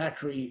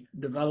battery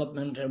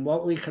development and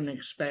what we can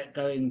expect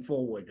going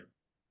forward?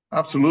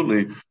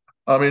 Absolutely.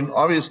 I mean,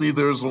 obviously,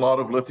 there's a lot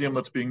of lithium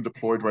that's being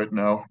deployed right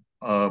now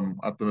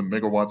at the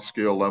megawatt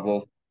scale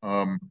level.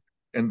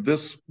 And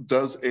this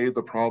does aid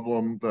the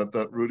problem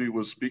that Rudy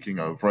was speaking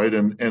of, right?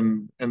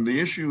 And the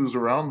issues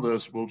around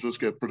this will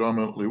just get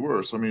predominantly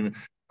worse. I mean,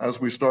 as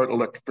we start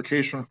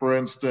electrification, for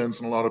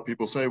instance, and a lot of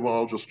people say, well,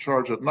 I'll just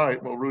charge at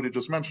night. Well, Rudy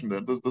just mentioned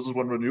it. This is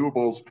when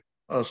renewables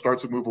start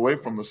to move away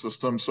from the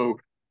system. So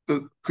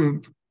the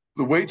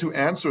way to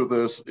answer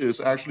this is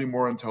actually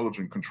more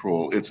intelligent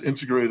control. It's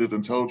integrated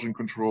intelligent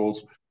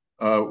controls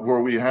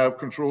where we have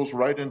controls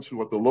right into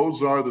what the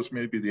loads are. This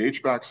may be the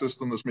HVAC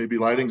system, this may be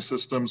lighting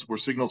systems where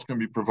signals can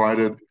be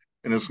provided.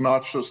 And it's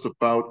not just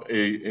about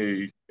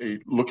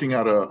looking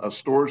at a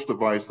storage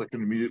device that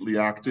can immediately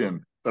act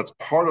in. That's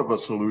part of a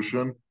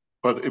solution,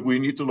 but we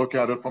need to look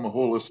at it from a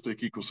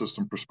holistic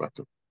ecosystem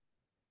perspective.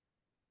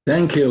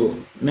 Thank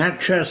you. Matt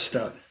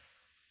Chester.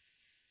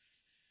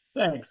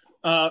 Thanks.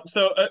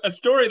 So a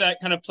story that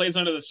kind of plays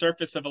under the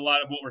surface of a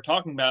lot of what we're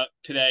talking about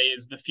today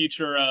is the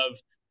future of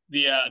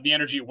the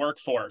energy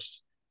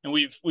workforce. And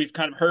we've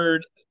kind of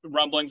heard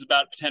rumblings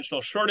about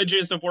potential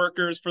shortages of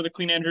workers for the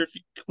clean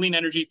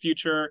energy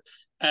future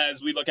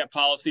as we look at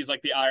policies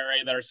like the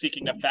IRA that are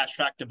seeking to fast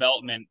track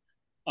development.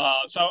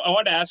 So I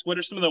wanted to ask, what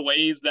are some of the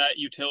ways that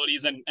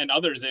utilities and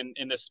others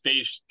in this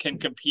space can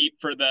compete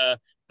for the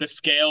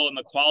scale and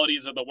the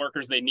qualities of the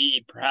workers they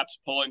need, perhaps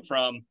pulling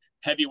from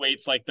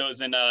heavyweights like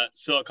those in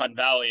Silicon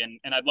Valley? And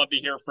I'd love to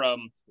hear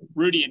from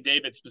Rudy and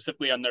David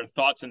specifically on their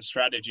thoughts and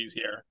strategies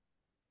here.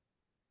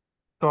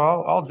 So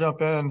I'll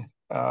jump in.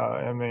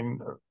 I mean,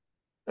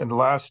 in the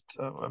last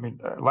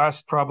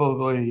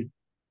probably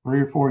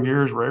 3 or 4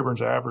 years,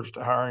 Rayburn's averaged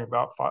hiring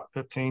about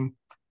 15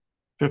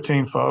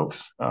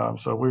 folks.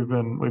 So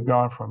we've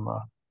gone from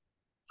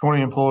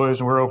 20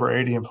 employees and we're over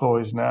 80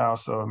 employees now.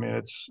 So I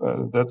mean,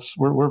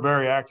 we're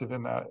very active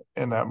in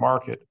that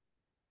market.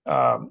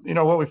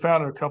 What we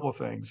found are a couple of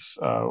things.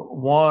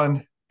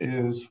 One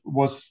is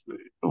what's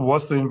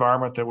the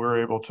environment that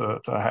we're able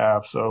to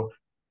have. So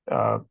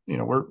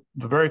we're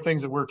the very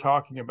things that we're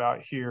talking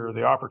about here,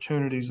 the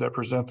opportunities that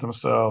present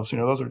themselves.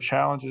 Those are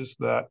challenges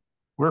that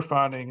we're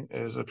finding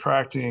is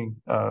attracting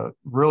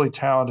really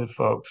talented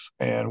folks,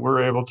 and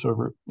we're able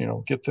to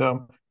get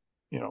them.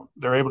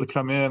 They're able to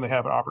come in, they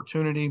have an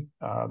opportunity,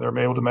 they're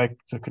able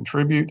to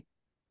contribute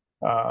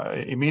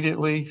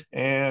immediately,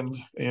 and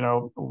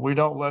we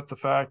don't let the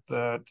fact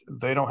that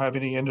they don't have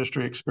any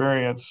industry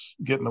experience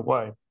get in the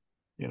way.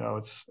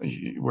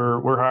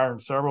 We're hiring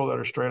several that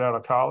are straight out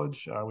of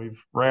college.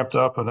 We've ramped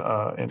up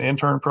an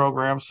intern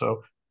program,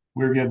 so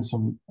we're getting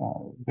some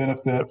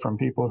benefit from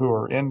people who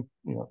are in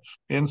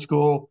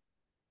school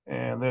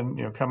and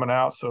then coming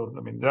out. So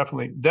I mean,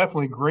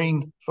 definitely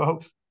green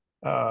folks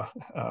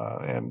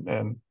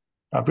And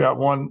I've got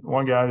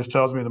one guy who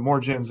tells me the more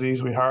Gen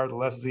Zs we hire, the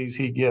less Zs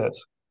he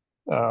gets.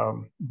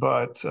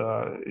 But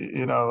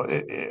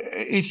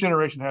each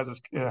generation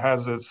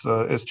has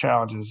its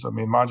challenges. I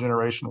mean, my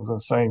generation was the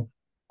same,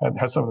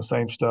 had some of the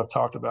same stuff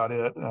talked about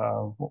it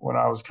when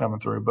I was coming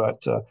through.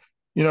 But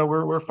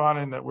we're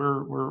finding that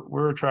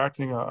we're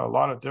attracting a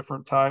lot of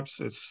different types.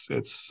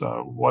 It's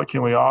what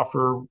can we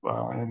offer,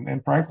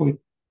 and frankly,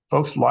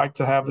 folks like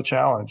to have the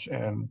challenge,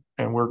 and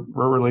we're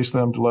releasing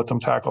them to let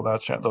them tackle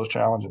those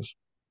challenges.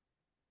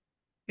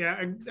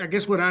 Yeah, I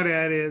guess what I'd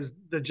add is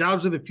the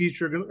jobs of the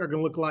future are going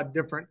to look a lot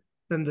different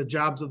than the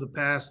jobs of the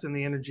past in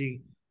the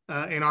energy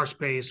in our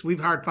space. We've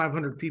hired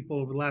 500 people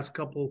over the last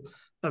couple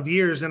of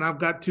years, and I've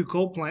got 2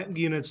 coal plant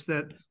units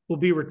that will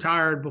be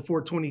retired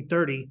before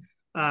 2030.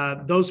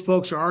 Those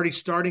folks are already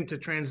starting to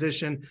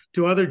transition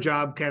to other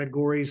job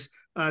categories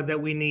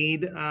that we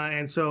need.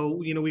 And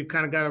so, we've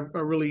kind of got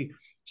a really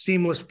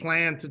seamless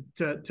plan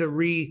to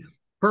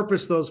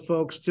repurpose those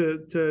folks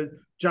to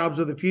jobs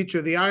of the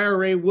future. The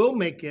IRA will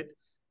make it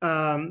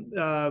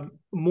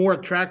more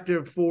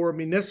attractive for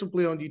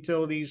municipally owned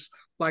utilities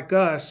like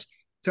us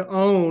to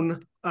own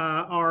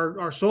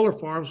our solar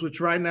farms, which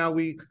right now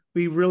we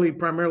really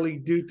primarily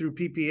do through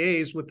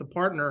PPAs with the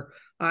partner.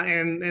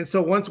 And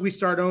so once we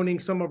start owning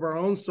some of our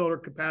own solar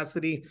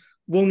capacity,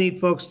 we'll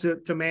need folks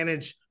to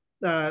manage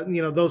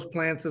those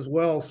plants as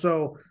well.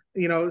 So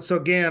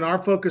again,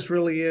 our focus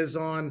really is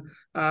on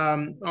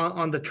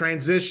the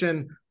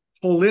transition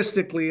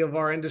holistically of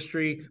our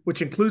industry,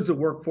 which includes the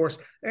workforce.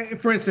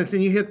 For instance,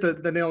 and you hit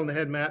the nail on the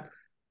head, Matt.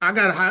 I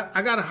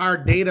got to hire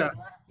data,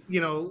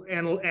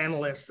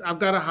 analysts. I've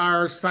got to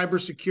hire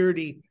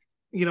cybersecurity,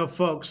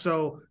 folks.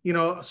 So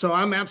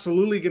I'm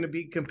absolutely going to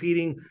be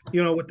competing,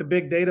 with the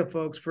big data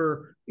folks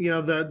for,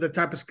 the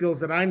type of skills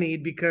that I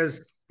need,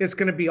 because it's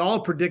going to be all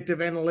predictive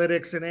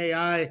analytics and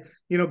AI,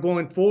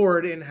 going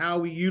forward, in how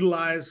we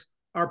utilize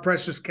our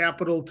precious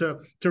capital to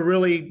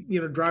really,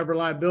 drive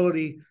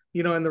reliability,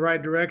 in the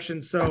right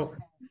direction. So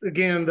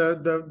again,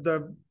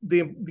 the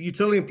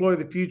utility employee of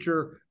the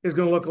future is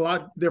going to look a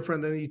lot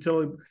different than the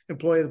utility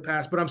employee of the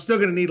past, but I'm still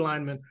going to need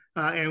linemen,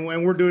 and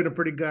we're doing a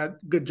pretty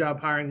good job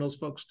hiring those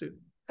folks too.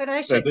 Could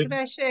I say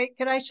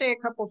a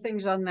couple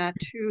things on that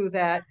too?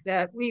 That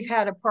we've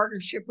had a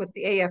partnership with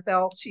the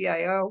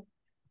AFL-CIO.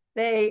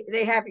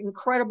 They have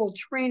incredible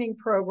training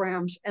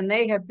programs, and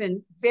they have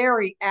been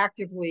very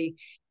actively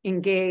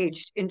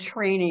engaged in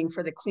training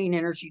for the clean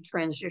energy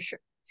transition.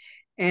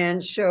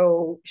 And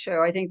so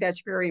I think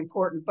that's very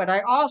important. But I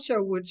also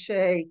would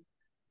say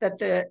that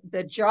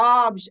the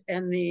jobs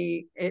and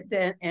the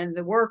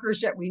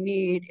workers that we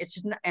need,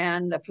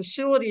 and the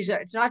facilities,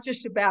 it's not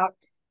just about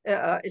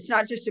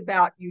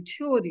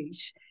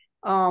utilities.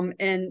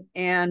 And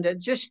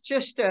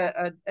just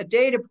a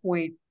data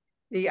point.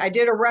 I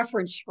did a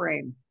reference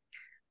frame.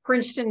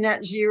 Princeton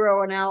Net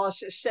Zero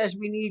analysis says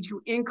we need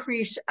to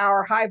increase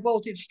our high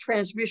voltage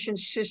transmission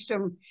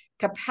system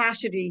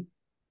capacity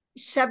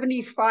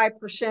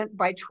 75%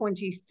 by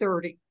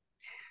 2030.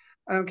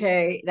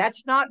 Okay,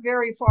 that's not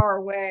very far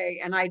away.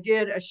 And I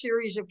did a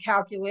series of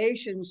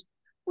calculations.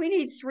 We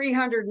need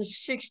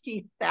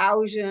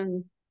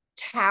 360,000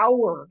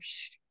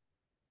 towers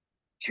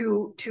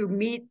to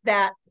meet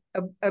that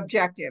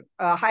objective,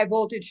 high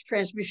voltage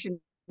transmission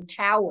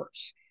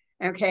towers.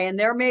 Okay, and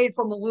they're made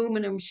from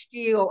aluminum,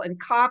 steel, and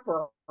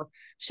copper.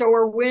 So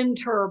are wind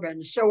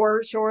turbines. So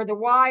are the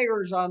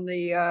wires on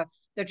the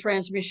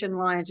transmission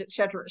lines, et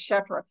cetera, et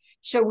cetera.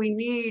 So we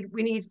need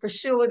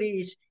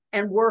facilities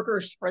and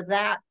workers for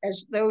that,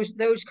 as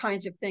those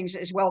kinds of things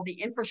as well.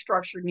 The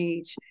infrastructure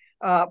needs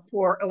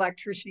for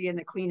electricity and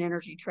the clean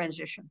energy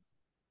transition.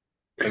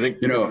 I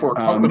think for a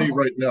company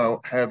right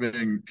now,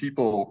 having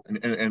people,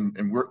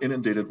 and we're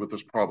inundated with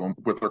this problem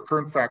with our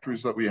current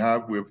factories that we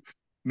have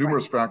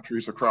numerous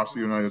factories across the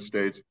United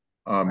States.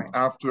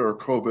 After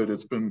COVID,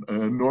 it's been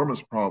an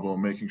enormous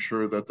problem making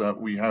sure that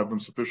we have them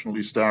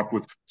sufficiently staffed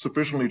with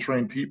sufficiently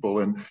trained people.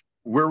 And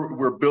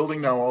we're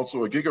building now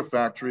also a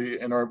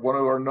gigafactory, and one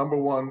of our number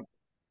one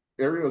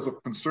areas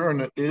of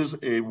concern is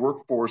a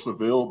workforce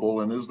available,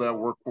 and is that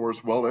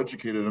workforce well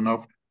educated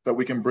enough that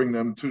we can bring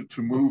them to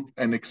move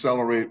and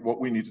accelerate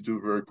what we need to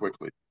do very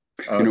quickly.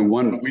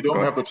 We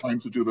don't have the time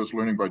to do this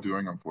learning by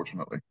doing,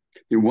 unfortunately.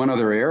 One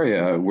other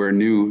area where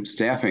new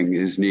staffing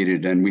is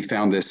needed, and we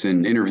found this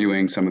in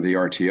interviewing some of the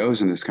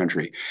RTOs in this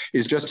country,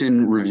 is just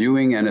in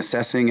reviewing and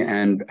assessing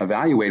and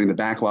evaluating the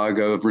backlog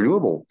of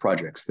renewable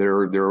projects that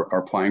are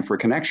applying for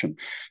connection.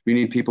 We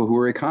need people who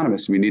are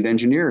economists. We need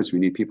engineers. We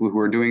need people who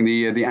are doing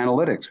the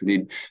analytics. We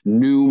need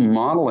new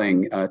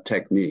modeling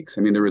techniques.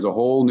 I mean, there is a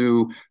whole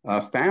new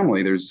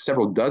family. There's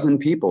several dozen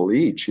people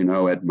each, at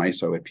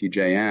MISO, at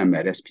PJM,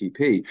 at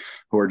SPP,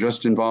 who are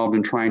just involved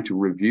in trying to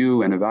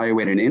review and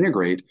evaluate and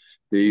integrate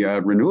the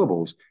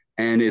renewables.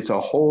 And it's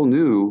a whole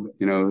new,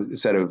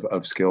 set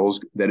of skills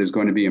that is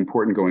going to be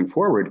important going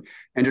forward.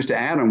 And just to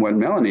add on what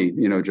Melanie,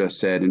 just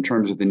said in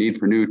terms of the need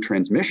for new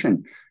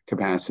transmission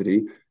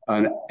capacity,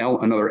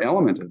 Another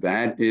element of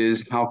that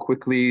is how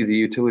quickly the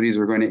utilities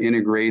are going to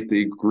integrate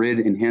the grid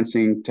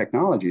enhancing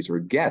technologies, or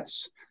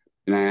GETs.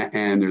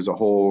 And there's a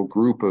whole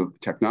group of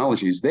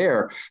technologies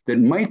there that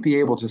might be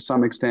able to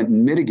some extent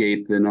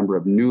mitigate the number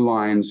of new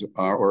lines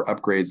or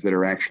upgrades that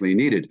are actually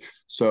needed.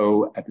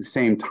 So at the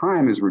same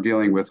time as we're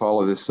dealing with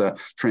all of this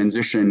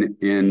transition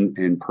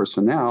in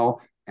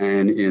personnel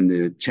and in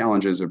the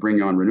challenges of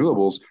bringing on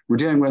renewables, we're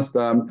dealing with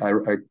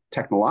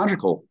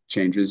technological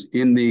changes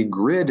in the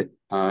grid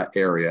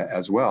area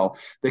as well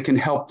that can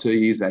help to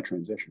ease that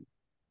transition.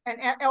 And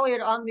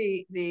Elliot, on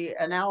the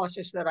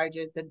analysis that I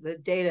did, the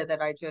data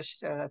that I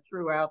just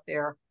threw out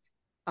there,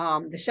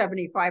 the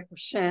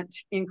 75%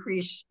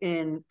 increase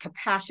in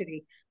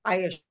capacity,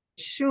 I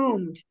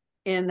assumed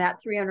in that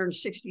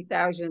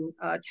 360,000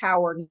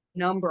 tower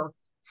number,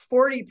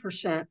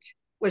 40%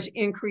 was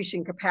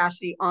increasing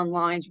capacity on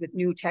lines with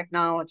new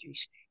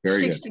technologies.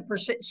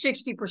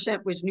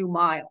 60% was new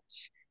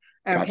miles.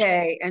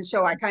 Okay, gotcha. And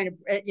so I kind of,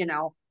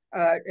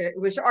 it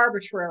was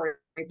arbitrary,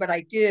 but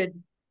I did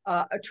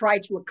try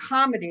to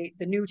accommodate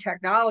the new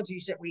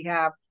technologies that we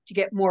have to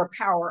get more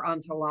power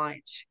onto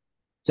lines.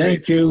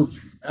 Thank you.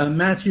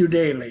 Matthew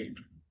Daly.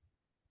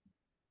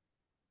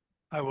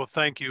 I will,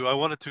 thank you. I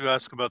wanted to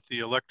ask about the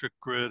electric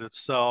grid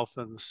itself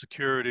and the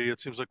security.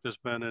 It seems like there's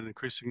been an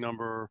increasing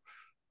number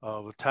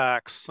of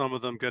attacks, some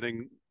of them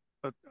getting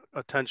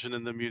attention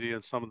in the media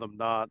and some of them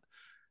not.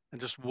 And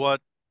just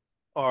what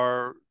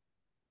are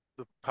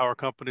the power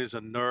companies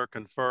and NERC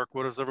and FERC,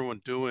 what is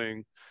everyone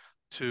doing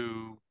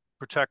to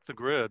protect the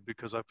grid?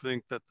 Because I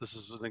think that this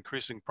is an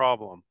increasing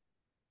problem.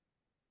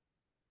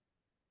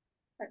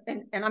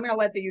 And I'm going to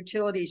let the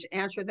utilities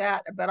answer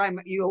that, but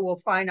you will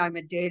find I'm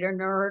a data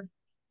nerd.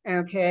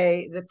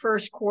 Okay, the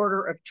first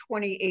quarter of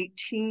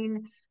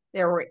 2018,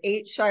 there were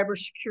 8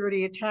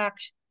 cybersecurity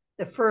attacks.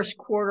 The first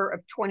quarter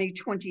of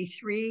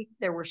 2023,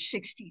 there were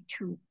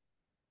 62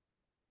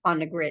 on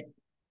the grid.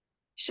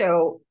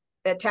 So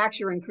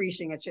attacks are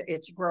increasing. It's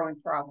a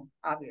growing problem,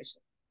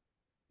 obviously.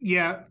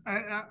 Yeah,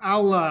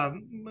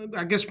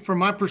 I guess from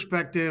my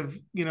perspective,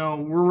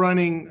 we're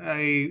running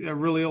a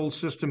really old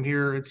system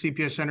here at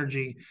CPS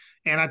Energy,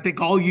 and I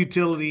think all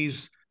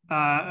utilities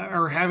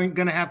are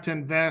going to have to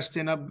invest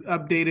in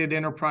updated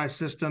enterprise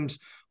systems.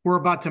 We're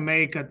about to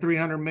make a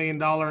 $300 million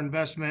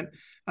investment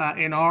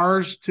in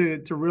ours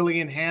to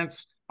really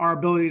enhance our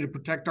ability to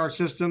protect our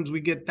systems. We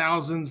get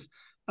thousands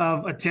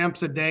of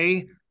attempts a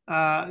day,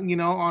 on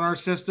our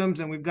systems,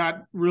 and we've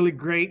got really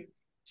great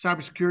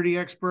cybersecurity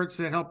experts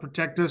that help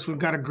protect us. We've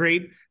got a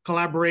great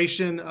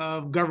collaboration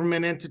of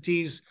government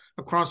entities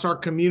across our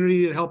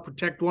community that help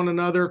protect one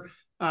another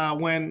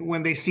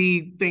when they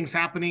see things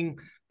happening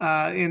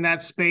in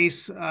that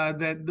space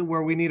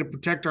where we need to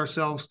protect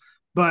ourselves.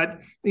 But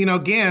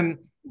again,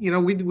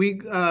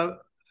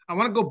 I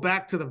want to go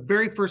back to the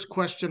very first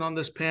question on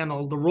this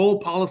panel: the role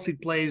policy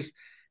plays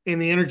in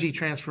the energy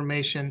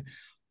transformation.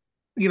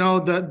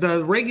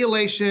 The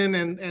regulation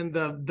and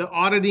the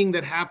auditing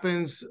that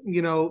happens,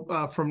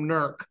 from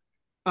NERC,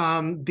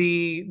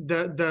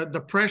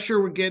 the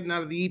pressure we're getting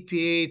out of the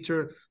EPA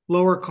to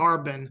lower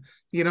carbon,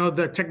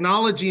 the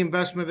technology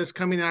investment that's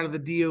coming out of the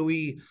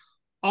DOE,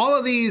 all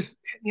of these,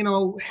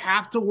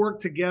 have to work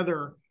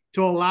together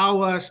to allow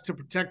us to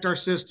protect our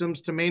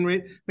systems, to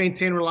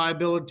maintain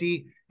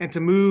reliability, and to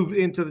move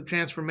into the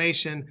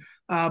transformation.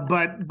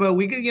 But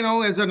we,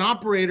 as an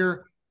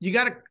operator, we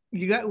got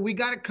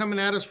it coming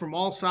at us from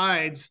all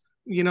sides,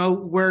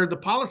 where the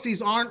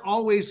policies aren't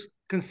always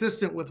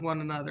consistent with one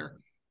another.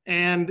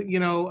 And,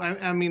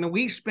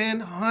 we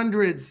spend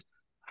hundreds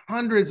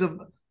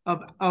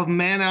of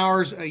man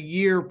hours a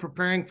year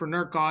preparing for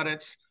NERC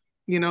audits,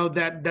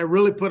 that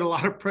really put a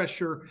lot of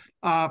pressure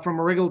from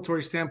a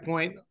regulatory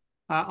standpoint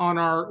on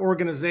our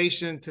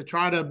organization to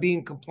try to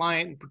be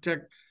compliant and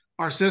protect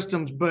our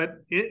systems. But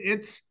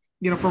it's,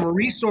 from a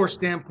resource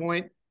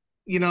standpoint,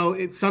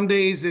 some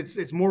days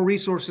it's more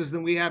resources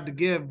than we have to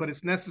give, but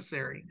it's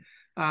necessary.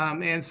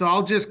 And so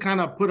I'll just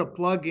kind of put a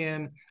plug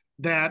in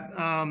that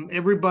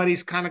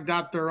everybody's kind of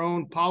got their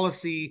own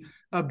policy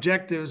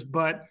objectives,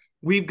 but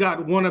we've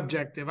got one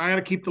objective. I got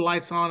to keep the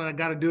lights on, and I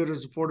got to do it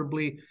as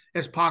affordably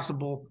as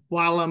possible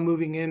while I'm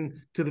moving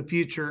into the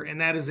future.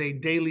 And that is a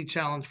daily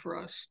challenge for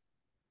us.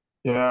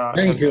 Yeah,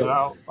 Thank you.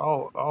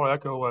 I'll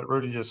echo what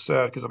Rudy just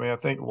said, because I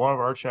think one of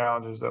our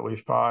challenges that we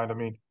find,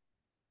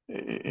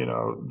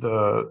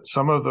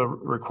 some of the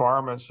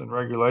requirements and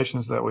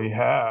regulations that we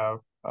have,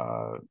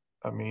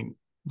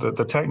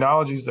 the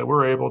technologies that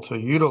we're able to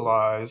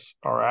utilize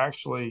are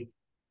actually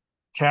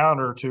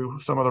counter to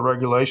some of the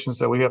regulations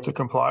that we have to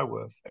comply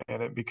with,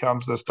 and it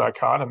becomes this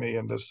dichotomy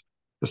and this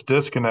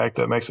disconnect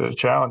that makes it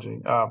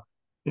challenging.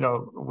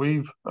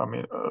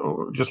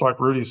 Just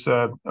like Rudy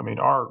said,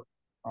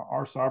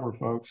 our cyber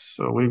folks,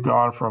 so we've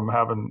gone from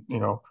having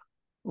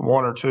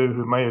one or two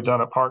who may have done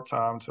it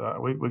part-time to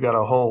we got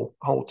a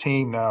whole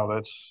team now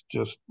that's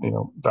just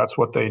that's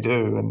what they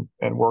do,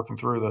 and working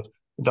through the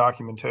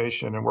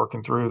documentation and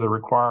working through the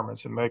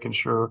requirements and making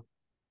sure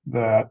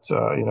that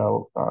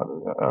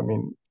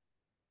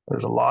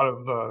there's a lot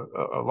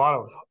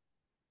of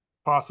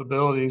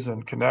possibilities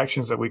and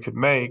connections that we could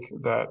make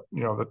that,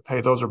 that,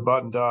 hey, those are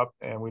buttoned up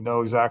and we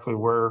know exactly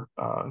where,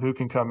 who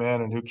can come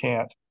in and who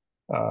can't,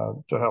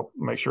 to help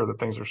make sure that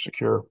things are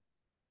secure.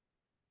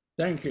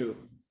 Thank you.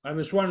 I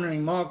was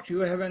wondering, Mark, do you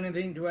have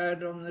anything to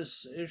add on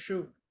this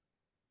issue?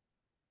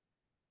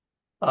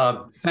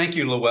 Thank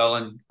you,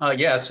 Llewellyn.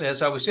 Yes,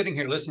 as I was sitting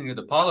here listening to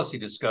the policy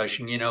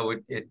discussion,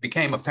 it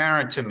became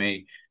apparent to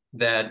me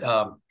that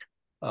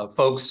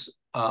folks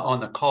on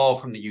the call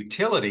from the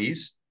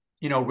utilities,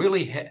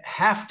 really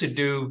have to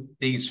do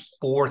these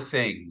four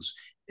things.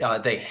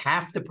 They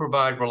have to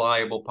provide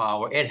reliable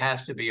power. It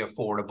has to be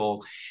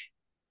affordable.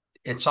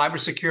 In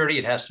cybersecurity,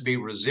 it has to be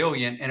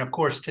resilient. And of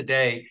course,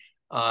 today,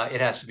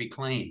 it has to be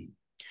clean.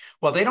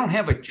 Well, they don't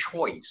have a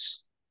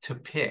choice to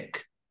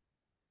pick.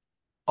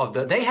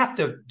 They have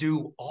to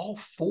do all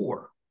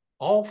four.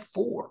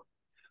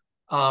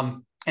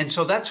 And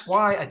so that's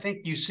why I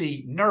think you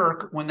see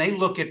NERC, when they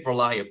look at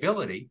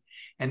reliability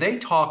and they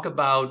talk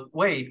about,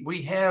 wait,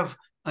 we have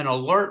an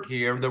alert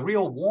here, the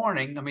real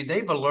warning. I mean,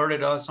 they've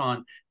alerted us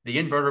on the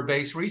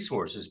inverter-based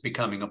resources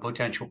becoming a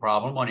potential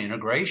problem, on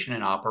integration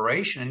and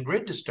operation and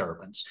grid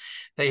disturbance.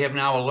 They have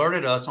now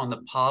alerted us on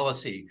the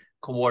policy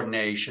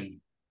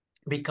coordination,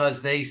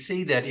 because they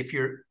see that if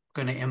you're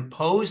going to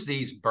impose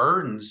these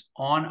burdens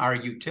on our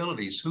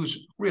utilities,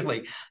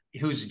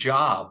 whose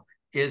job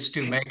is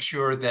to make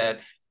sure that,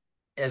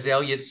 as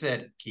Elliot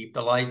said, keep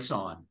the lights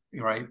on,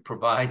 right?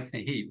 Provide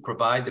the heat,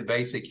 provide the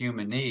basic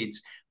human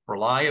needs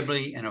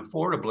reliably and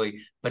affordably.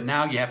 But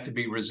now you have to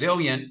be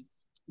resilient.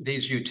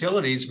 These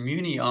utilities,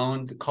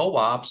 muni-owned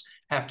co-ops,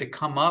 have to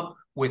come up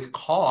with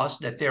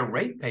costs that their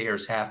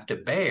ratepayers have to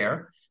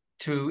bear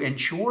to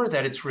ensure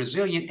that it's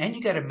resilient. And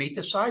you got to meet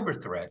the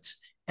cyber threats.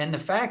 And the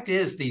fact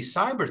is, these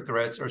cyber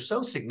threats are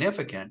so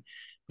significant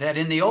that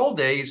in the old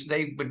days,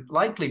 they would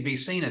likely be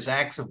seen as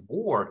acts of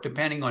war,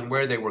 depending on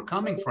where they were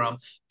coming from.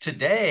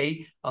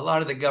 Today, a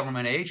lot of the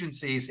government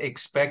agencies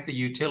expect the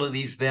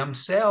utilities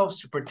themselves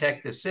to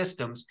protect the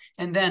systems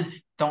and then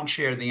don't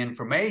share the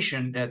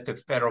information that the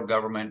federal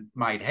government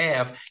might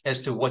have as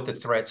to what the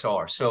threats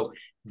are. So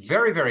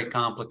very, very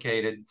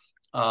complicated.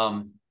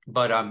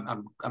 But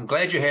I'm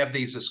glad you have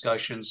these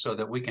discussions so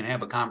that we can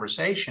have a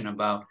conversation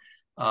about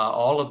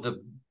all of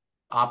the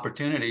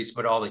opportunities,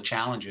 but all the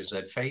challenges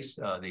that face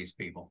these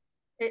people.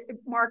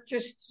 Mark,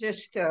 just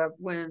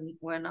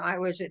when I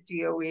was at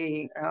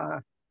DOE,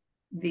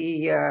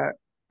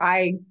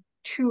 I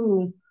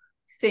too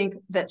think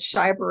that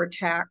cyber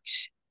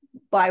attacks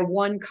by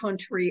one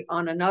country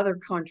on another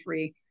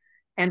country,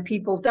 and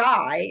people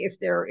die if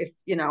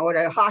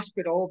at a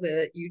hospital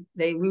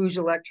they lose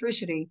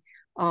electricity,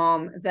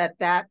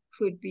 that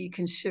could be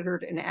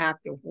considered an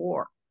act of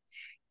war.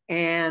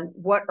 And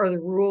what are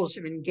the rules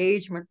of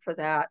engagement for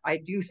that? I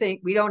do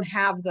think we don't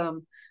have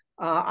them.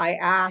 I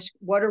asked,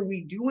 what are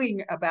we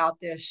doing about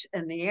this?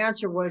 And the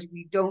answer was,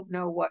 we don't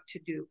know what to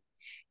do.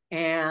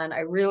 And I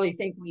really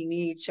think we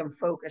need some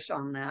focus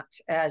on that,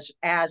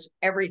 as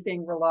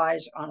everything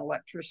relies on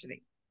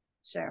electricity.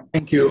 So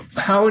thank you.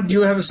 Howard, do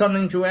you have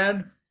something to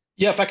add?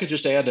 Yeah, if I could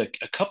just add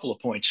a couple of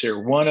points here.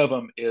 One of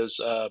them is,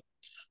 from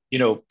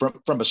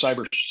a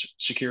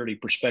cybersecurity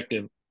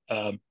perspective,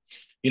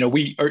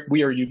 we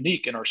are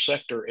unique in our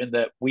sector in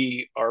that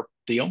we are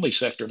the only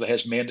sector that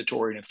has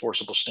mandatory and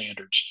enforceable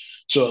standards.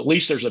 So at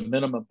least there's a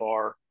minimum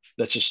bar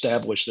that's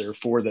established there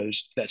for that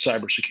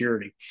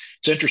cybersecurity.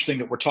 It's interesting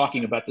that we're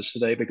talking about this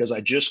today because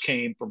I just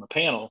came from a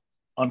panel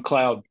on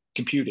cloud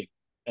computing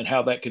and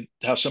how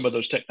some of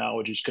those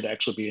technologies could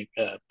actually be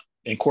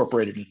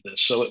incorporated into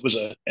this. So it was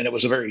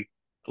a very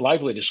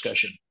lively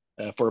discussion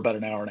for about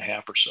an hour and a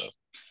half or so.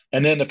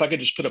 And then if I could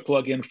just put a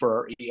plug in for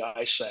our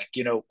EISAC,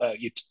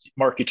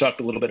 Mark, you talked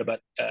a little bit about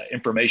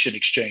information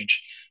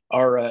exchange.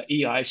 Our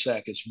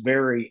EISAC is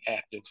very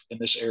active in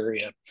this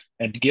area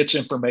and gets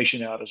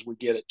information out as we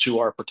get it to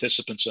our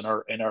participants and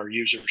our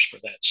users for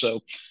that.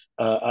 So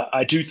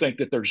I do think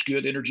that there's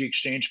good energy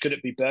exchange. Could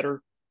it be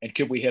better? And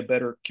could we have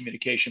better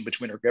communication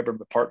between our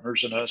government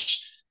partners and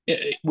us?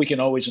 We can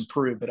always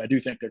improve, but I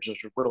do think there's a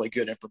really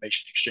good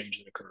information exchange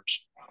that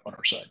occurs on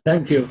our side.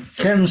 Thank you.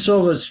 Ken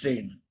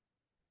Silverstein.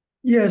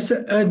 Yes,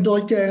 I'd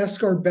like to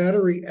ask our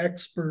battery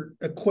expert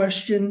a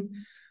question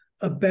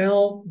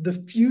about the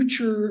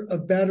future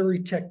of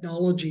battery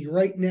technology.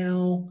 Right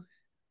now,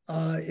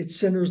 it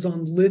centers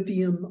on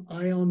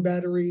lithium-ion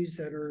batteries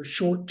that are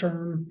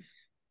short-term,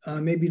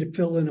 maybe to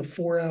fill in a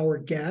 4-hour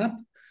gap.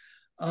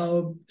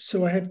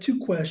 So I have two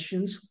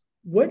questions.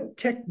 What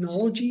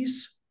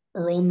technologies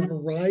are on the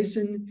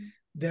horizon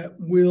that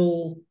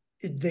will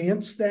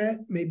advance that,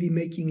 maybe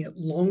making it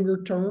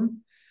longer term?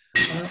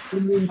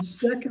 And then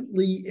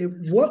secondly, at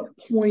what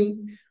point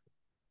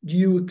do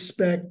you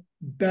expect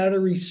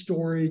battery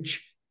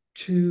storage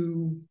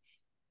to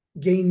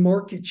gain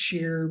market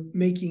share,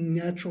 making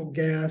natural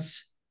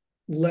gas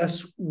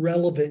less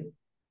relevant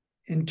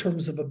in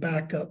terms of a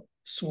backup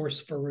source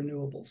for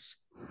renewables?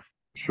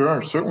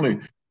 Sure, certainly.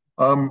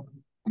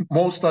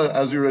 Most,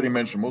 as you already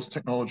mentioned, most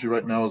technology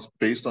right now is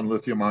based on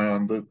lithium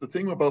ion. The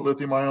thing about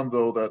lithium ion,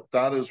 though,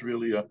 that is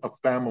really a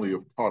family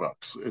of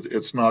products.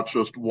 It's not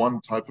just one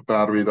type of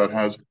battery that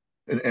has,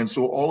 and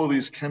so all of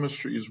these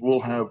chemistries will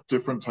have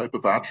different type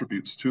of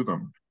attributes to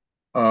them.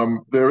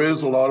 There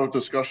is a lot of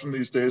discussion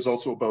these days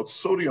also about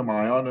sodium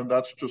ion, and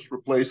that's just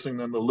replacing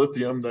then the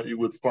lithium that you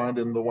would find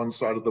in the one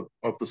side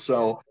of the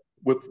cell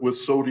with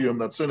sodium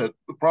that's in it.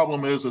 The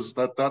problem is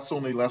that that's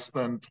only less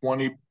than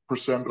 20% or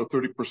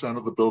 30%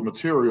 of the bill of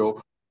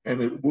material, and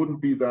it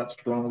wouldn't be that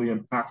strongly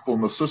impactful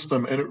in the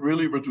system, and it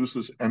really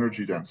reduces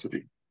energy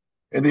density.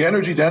 And the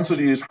energy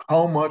density is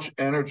how much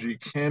energy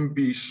can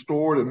be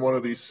stored in one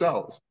of these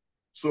cells.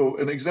 So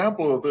an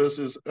example of this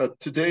is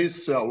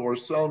today's cell, or a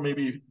cell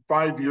maybe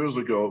 5 years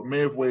ago may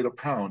have weighed a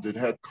pound. It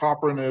had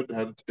copper in it, it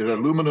had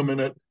aluminum in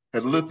it,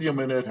 had lithium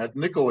in it, had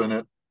nickel in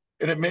it,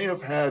 and it may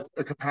have had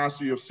a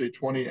capacity of, say,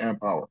 20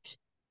 amp hours.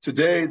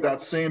 Today,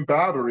 that same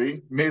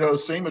battery, made out of the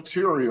same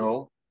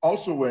material,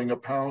 also weighing a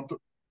pound,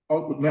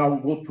 now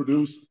will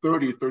produce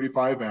 30,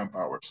 35 amp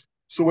hours.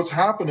 So what's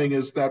happening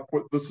is that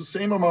for the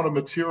same amount of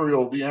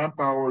material, the amp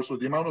hours or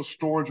the amount of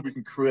storage we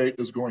can create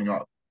is going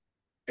up.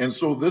 And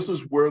so this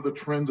is where the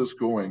trend is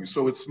going.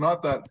 So it's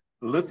not that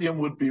lithium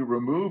would be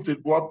removed.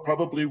 It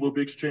probably will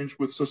be exchanged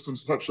with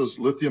systems such as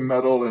lithium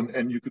metal,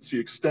 and you could see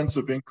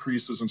extensive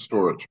increases in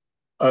storage.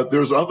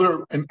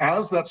 And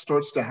as that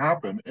starts to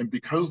happen, and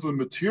because the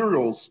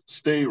materials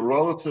stay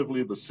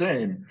relatively the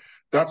same,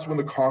 that's when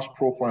the cost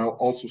profile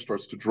also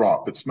starts to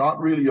drop. It's not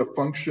really a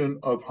function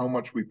of how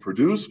much we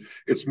produce.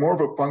 It's more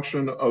of a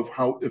function of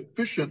how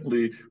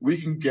efficiently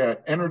we can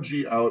get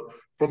energy out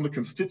from the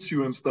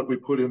constituents that we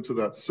put into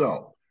that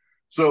cell.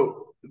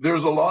 So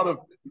there's a lot of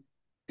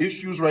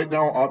issues right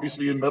now,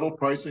 obviously in metal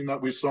pricing that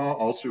we saw,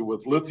 also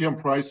with lithium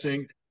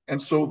pricing.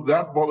 And so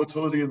that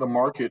volatility in the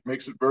market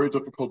makes it very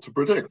difficult to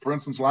predict. For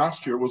instance,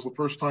 last year was the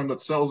first time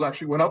that cells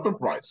actually went up in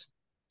price.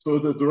 So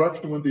the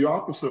direction went the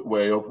opposite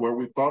way of where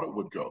we thought it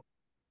would go.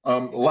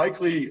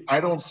 Likely, I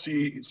don't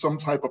see some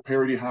type of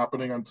parity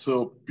happening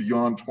until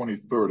beyond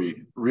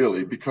 2030,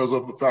 really, because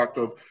of the fact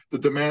of the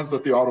demands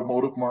that the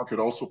automotive market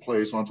also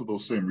plays onto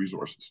those same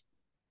resources.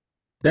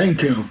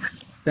 Thank you.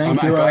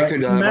 Thank you. If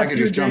I could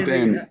just jump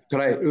in,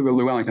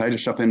 Llewellyn, can I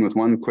just jump in with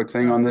one quick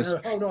thing on this? No,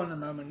 hold on a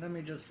moment. Let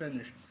me just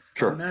finish.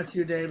 Sure.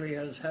 Matthew Daly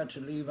has had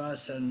to leave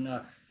us, and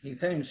he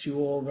thanks you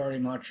all very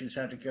much. He's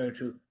had to go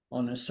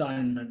on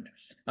assignment.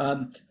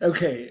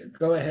 Okay,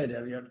 go ahead,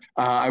 Elliot.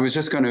 I was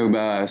just going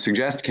to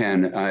suggest,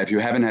 Ken, if you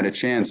haven't had a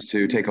chance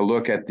to take a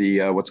look at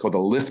the what's called the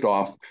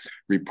liftoff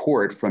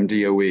report from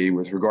DOE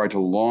with regard to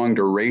long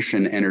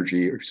duration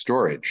energy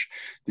storage,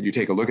 that you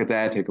take a look at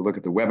that, take a look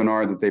at the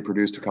webinar that they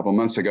produced a couple of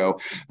months ago.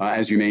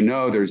 As you may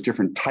know, there's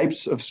different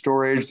types of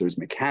storage. There's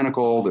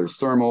mechanical, there's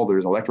thermal,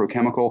 there's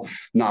electrochemical.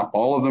 Not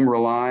all of them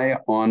rely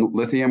on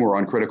lithium or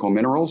on critical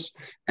minerals.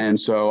 And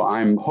so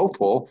I'm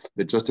hopeful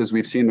that just as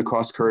we've seen the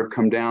cost curve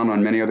come down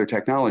on many other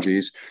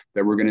technologies,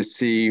 that we're going to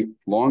see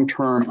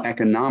long-term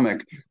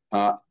economic,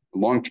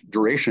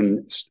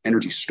 long-duration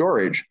energy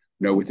storage,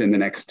 within the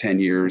next 10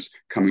 years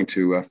coming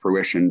to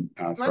fruition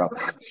throughout the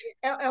country.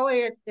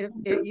 Elliot, if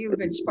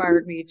you've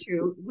inspired me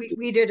to,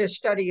 we did a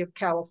study of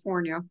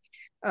California,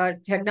 a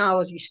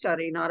technology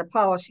study, not a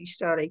policy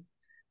study,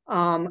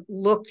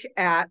 looked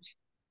at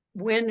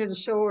wind and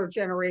solar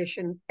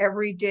generation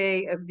every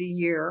day of the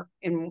year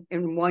in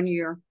 1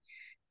 year.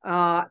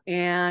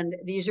 And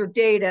these are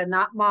data,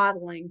 not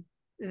modeling.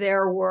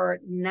 There were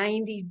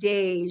 90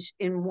 days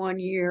in 1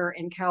 year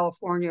in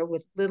California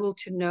with little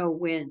to no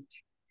wind.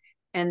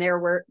 And there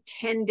were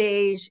 10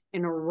 days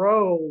in a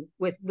row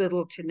with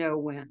little to no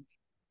wind.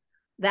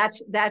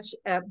 That's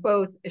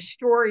both a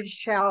storage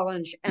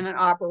challenge and an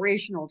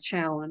operational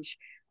challenge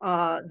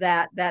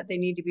that they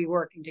need to be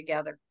working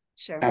together.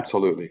 So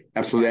absolutely.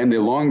 And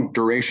the long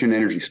duration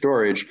energy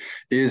storage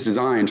is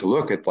designed to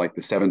look at like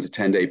the 7 to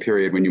 10 day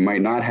period when you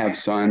might not have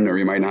sun or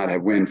you might not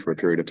have wind for a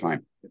period of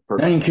time.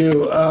 Perfect. Thank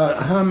you.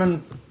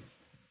 Herman.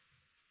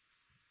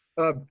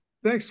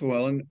 Thanks,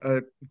 Llewellyn.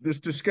 This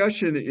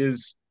discussion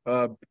is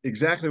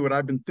exactly what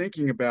I've been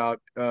thinking about.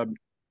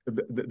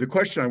 The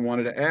question I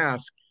wanted to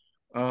ask,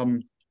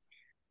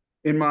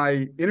 in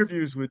my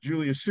interviews with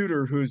Julia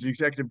Suter, who is the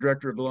executive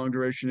director of the Long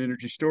Duration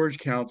Energy Storage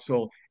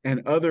Council,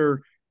 and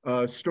other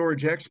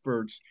storage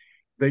experts,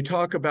 they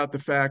talk about the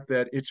fact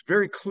that it's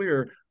very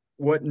clear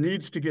what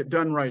needs to get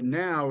done right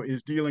now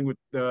is dealing with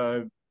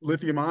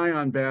lithium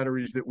ion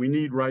batteries that we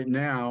need right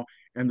now,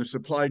 and the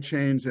supply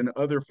chains and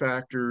other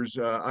factors,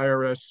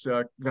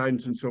 IRS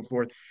guidance and so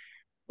forth.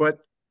 But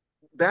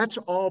that's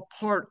all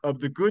part of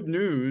the good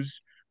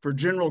news for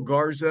General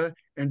Garza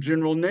and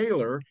General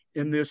Naylor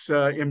in this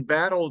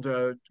embattled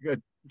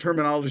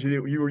terminology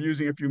that you were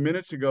using a few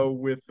minutes ago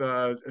with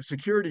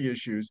security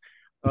issues.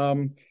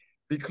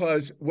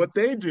 Because what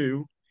they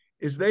do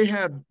is they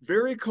have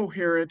very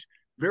coherent,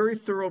 very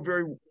thorough,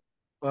 very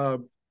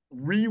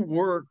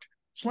reworked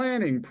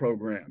planning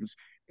programs.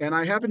 And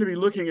I happen to be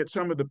looking at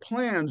some of the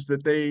plans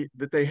that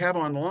they have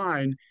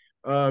online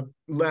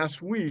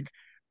last week.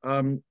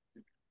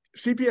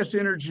 CPS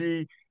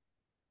Energy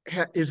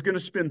is going to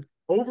spend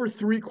over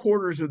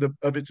 3/4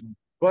 of its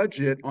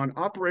budget on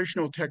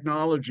operational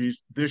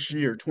technologies this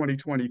year,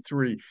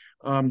 2023.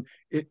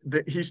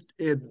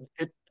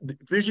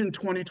 Vision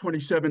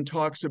 2027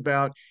 talks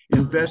about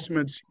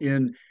investments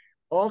in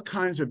all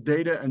kinds of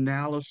data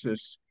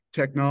analysis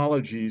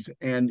technologies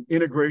and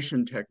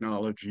integration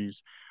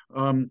technologies.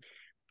 I'm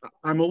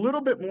a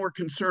little bit more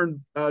concerned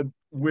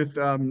with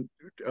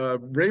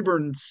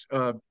Rayburn's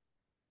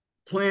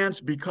plans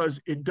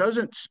because it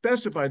doesn't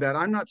specify that.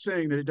 I'm not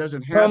saying that it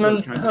doesn't have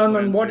those kinds of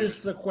plans. What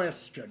is the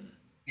question?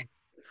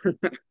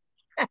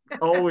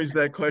 Always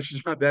that question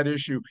on that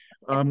issue.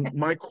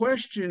 My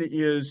question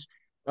is,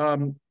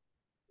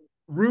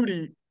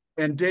 Rudy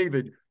and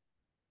David,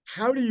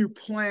 how do you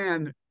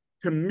plan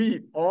to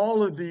meet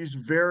all of these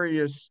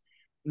various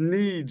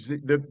needs,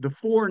 the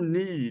four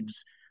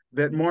needs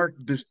that Mark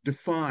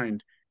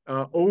defined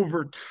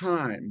over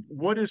time?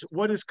 What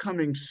is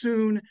coming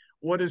soon?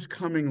 What is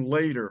coming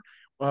later?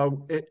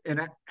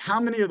 And how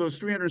many of those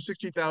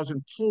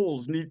 360,000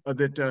 poles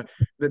that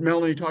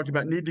Melanie talked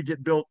about need to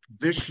get built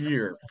this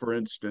year, for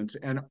instance,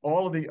 and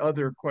all of the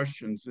other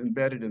questions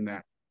embedded in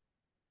that?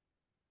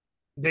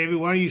 David,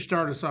 why don't you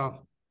start us off?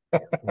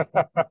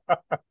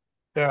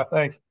 Yeah,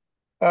 thanks.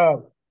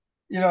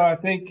 I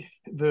think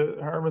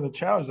Herman, the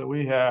challenge that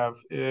we have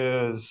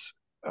is,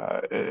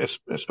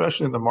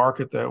 especially in the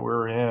market that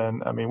we're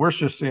in. I mean, we're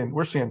seeing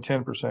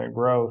 10%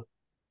 growth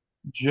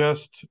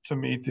just to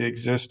meet the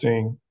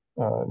existing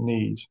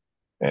needs,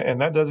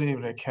 and that doesn't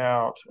even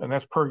account, and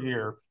that's per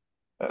year.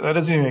 That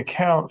doesn't even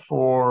account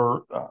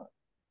for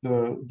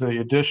the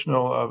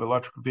additional of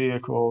electric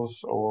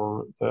vehicles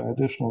or the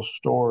additional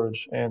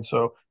storage. And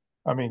so,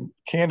 I mean,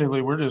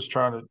 candidly, we're just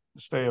trying to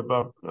stay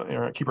above,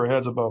 keep our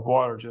heads above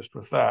water just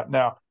with that.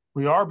 Now,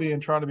 we are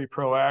trying to be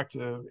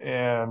proactive.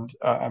 And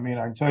I mean,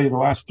 I can tell you the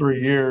last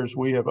 3 years,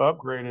 we have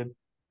upgraded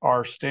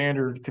our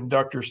standard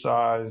conductor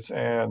size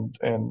and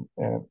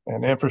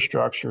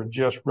infrastructure,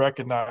 just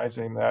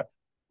recognizing that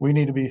we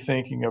need to be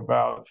thinking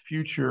about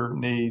future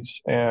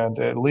needs and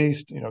at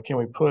least, can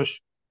we push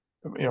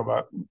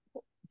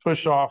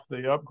off the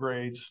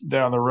upgrades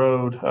down the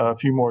road a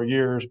few more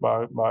years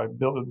by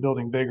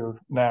building bigger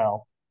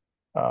now.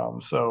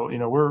 So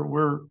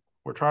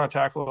we're trying to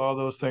tackle all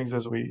those things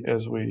as we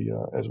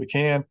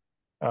can.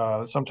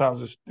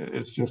 Sometimes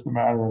it's just a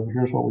matter of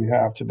here's what we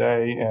have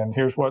today, and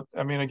here's what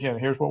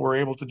we're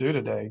able to do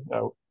today,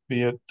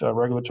 be it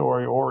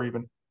regulatory or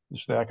even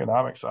just the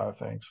economic side of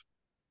things.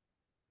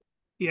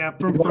 Yeah,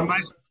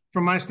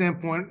 from my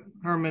standpoint,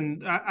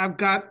 Herman, I've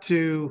got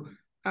to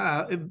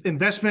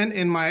investment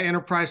in my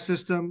enterprise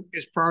system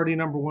is priority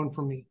number one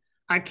for me.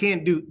 I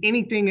can't do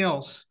anything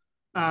else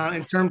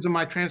in terms of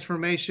my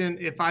transformation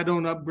if I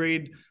don't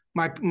upgrade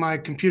my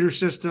computer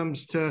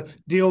systems to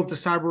deal with the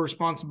cyber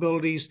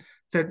responsibilities,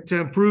 to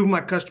improve my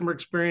customer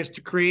experience,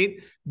 to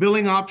create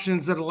billing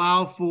options that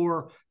allow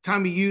for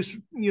time of use,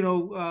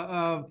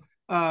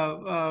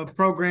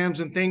 programs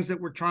and things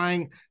that we're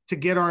trying to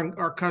get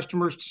our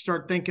customers to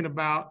start thinking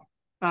about.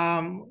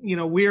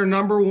 We are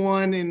number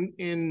one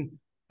in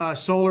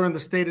solar in the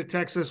state of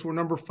Texas. We're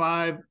number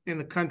 5 in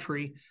the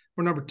country.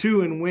 We're number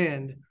 2 in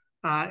wind.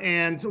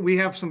 And we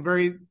have some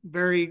very,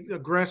 very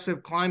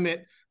aggressive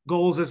climate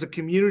goals as a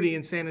community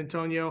in San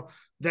Antonio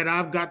that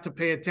I've got to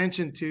pay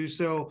attention to.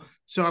 So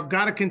I've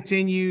got to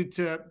continue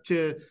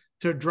to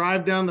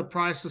drive down the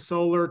price of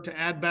solar, to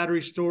add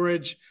battery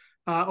storage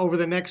over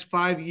the next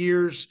 5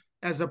 years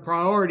as a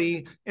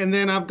priority. And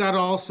then I've got to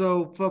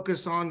also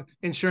focus on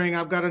ensuring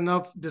I've got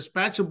enough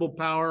dispatchable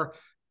power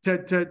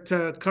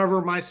to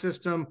cover my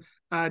system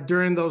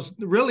during those,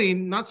 really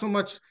not so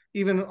much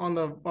even on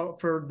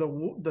for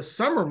the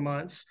summer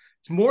months.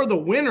 It's more the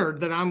winter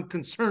that I'm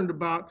concerned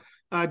about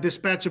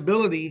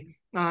dispatchability.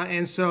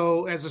 And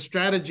so as a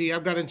strategy,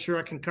 I've got to ensure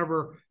I can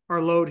cover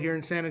our load here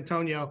in San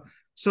Antonio.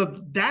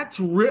 So that's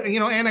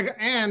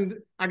and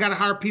I got to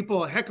hire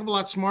people a heck of a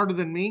lot smarter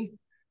than me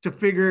to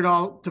figure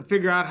out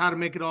how to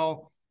make it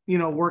all,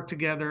 work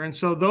together. And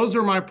so those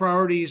are my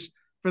priorities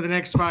for the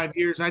next 5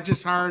 years. I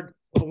just hired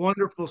a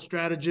wonderful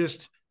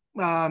strategist,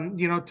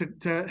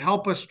 to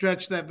help us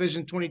stretch that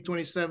Vision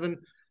 2027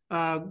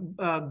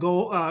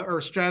 goal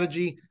or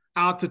strategy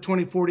out to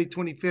 2040,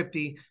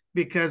 2050,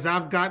 because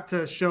I've got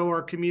to show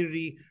our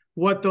community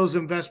what those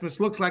investments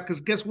looks like.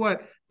 Because guess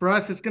what? For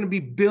us, it's going to be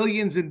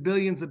billions and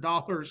billions of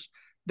dollars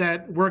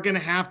that we're going to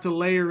have to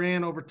layer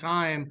in over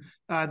time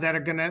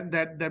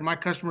that my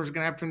customers are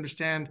going to have to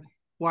understand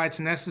why it's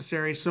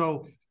necessary.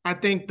 So I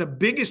think the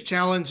biggest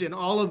challenge in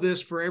all of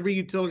this for every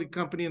utility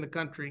company in the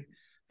country,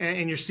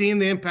 and you're seeing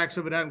the impacts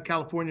of it out in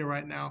California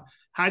right now,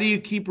 how do you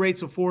keep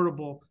rates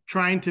affordable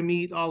trying to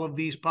meet all of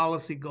these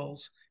policy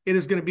goals? It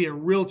is going to be a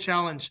real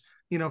challenge,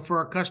 for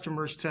our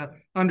customers to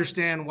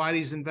understand why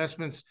these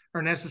investments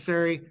are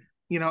necessary,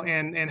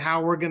 and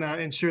how we're going to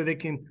ensure they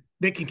can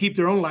keep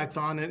their own lights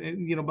on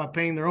and by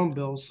paying their own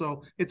bills.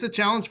 So it's a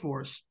challenge for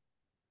us.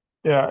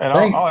 Yeah, and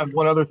I'll add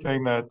one other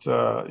thing that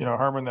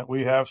Herman, that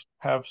we have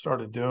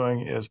started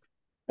doing is,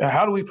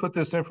 how do we put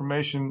this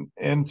information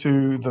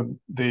into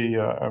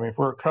I mean, if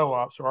we're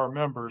co-ops or our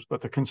members,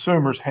 but the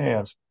consumer's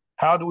hands?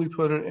 How do we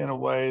put it in a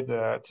way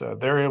that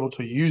they're able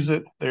to use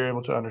it, they're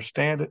able to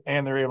understand it,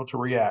 and they're able to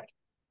react?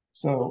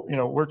 So,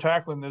 we're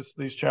tackling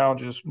these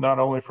challenges not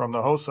only from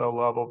the wholesale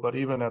level, but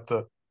even at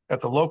the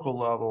local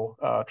level,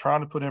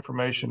 trying to put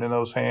information in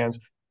those hands,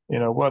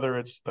 whether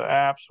it's the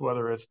apps,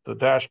 whether it's the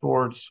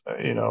dashboards,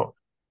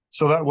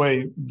 so that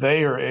way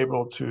they are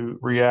able to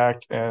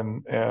react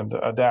and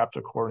adapt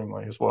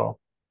accordingly as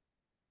well.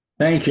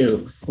 Thank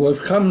you.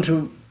 We've come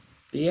to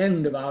the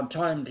end of our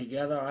time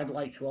together. I'd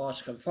like to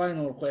ask a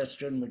final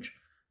question, which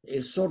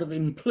is sort of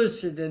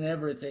implicit in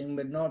everything,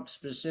 but not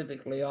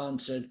specifically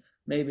answered,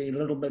 maybe a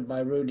little bit by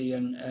Rudy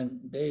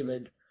and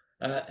David.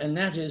 And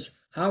that is,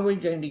 how are we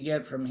going to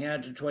get from here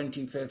to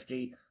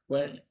 2050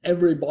 when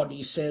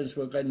everybody says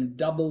we're going to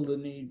double the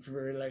need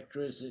for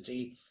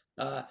electricity,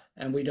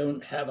 and we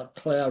don't have a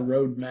clear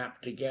roadmap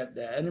to get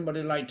there?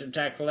 Anybody like to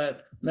tackle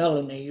that?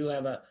 Melanie, you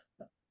have a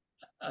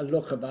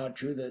look about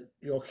you that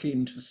you're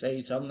keen to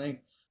say something.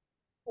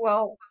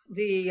 Well,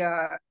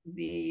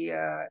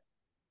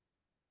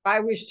 I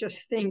was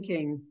just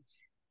thinking,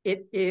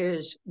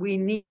 we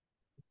need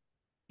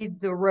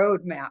the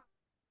roadmap.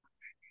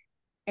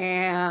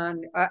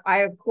 And I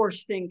of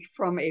course think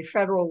from a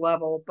federal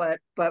level, but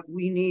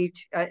we need,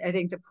 I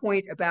think the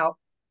point about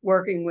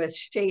working with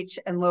states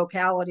and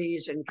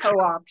localities and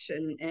co-ops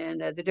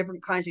and the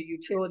different kinds of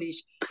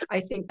utilities,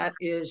 I think that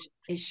is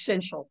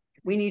essential.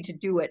 We need to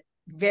do it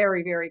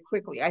very, very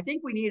quickly. I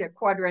think we need a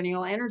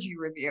quadrennial energy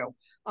review,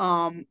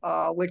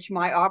 which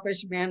my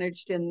office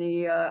managed in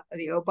the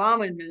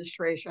Obama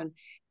administration.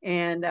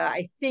 And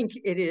I think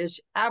it is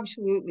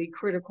absolutely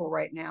critical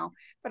right now.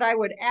 But I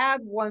would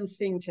add one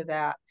thing to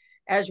that.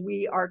 As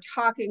we are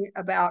talking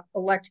about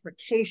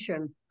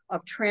electrification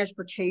of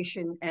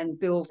transportation and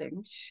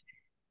buildings,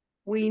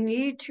 we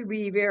need to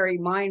be very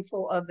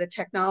mindful of the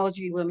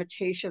technology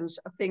limitations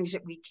of things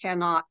that we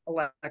cannot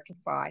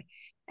electrify.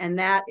 And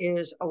that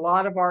is a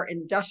lot of our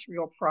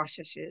industrial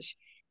processes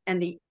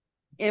and the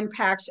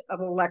impacts of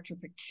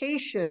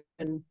electrification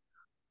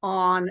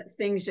on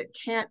things that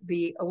can't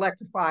be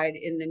electrified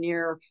in the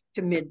near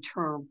to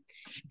midterm.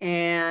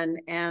 And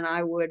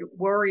I would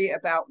worry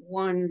about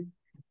one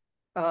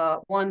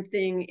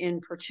thing in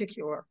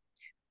particular: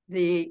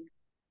 the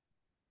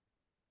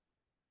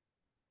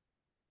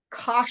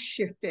cost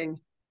shifting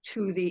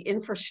to the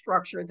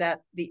infrastructure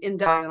that the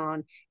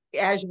on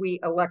as we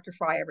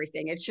electrify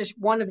everything. It's just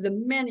one of the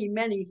many,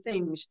 many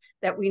things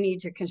that we need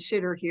to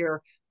consider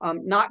here.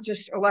 Not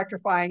just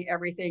electrifying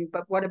everything,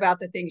 but what about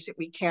the things that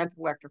we can't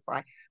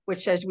electrify, which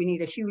says we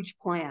need a huge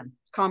plan,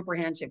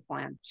 comprehensive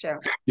plan. So,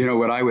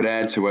 what I would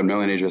add to what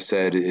Melanie just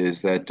said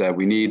is that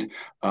we need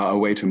a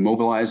way to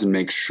mobilize and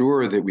make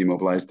sure that we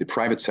mobilize the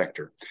private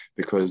sector,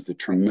 because the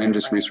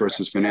tremendous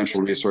resources,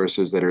 financial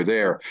resources that are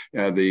there.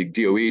 The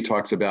DOE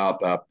talks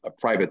about a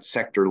private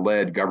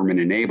sector-led,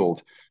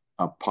 government-enabled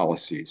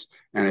policies.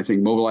 And I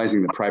think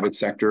mobilizing the private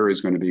sector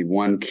is going to be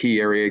one key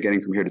area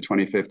getting from here to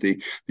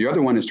 2050. The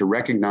other one is to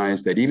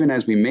recognize that even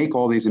as we make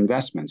all these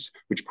investments,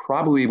 which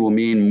probably will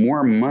mean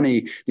more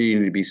money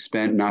needing to be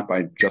spent, not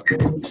by just,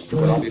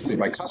 but obviously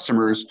by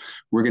customers,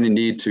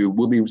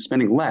 we'll be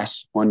spending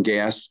less on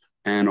gas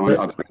and on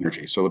other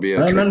energy. So it'll be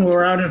a then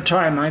we're out of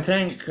time. I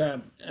thank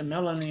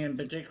Melanie in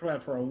particular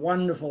for a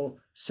wonderful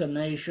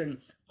summation.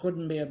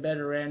 Couldn't be a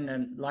better end,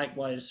 and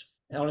likewise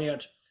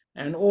Elliot,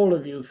 and all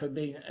of you for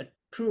being a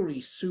truly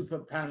super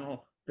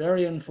panel,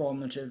 very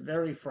informative,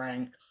 very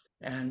frank,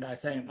 and I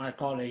thank my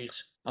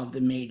colleagues of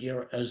the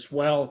media as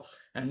well.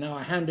 And now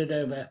I hand it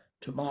over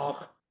to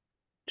Mark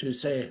to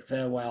say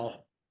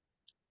farewell.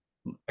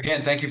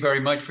 Again, thank you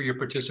very much for your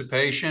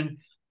participation.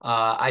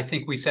 I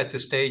think we set the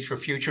stage for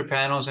future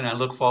panels, and I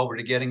look forward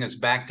to getting us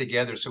back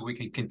together so we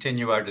can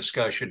continue our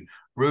discussion.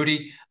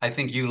 Rudy, I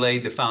think you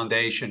laid the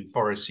foundation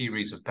for a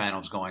series of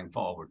panels going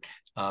forward.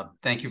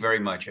 Thank you very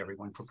much,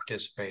 everyone, for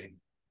participating.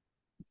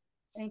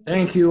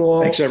 Thank you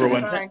all. Thanks,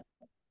 everyone. Bye.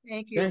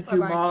 Thank you. Thank you,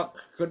 Mark.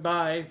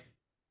 Goodbye.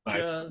 Bye.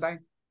 Cheers. Bye.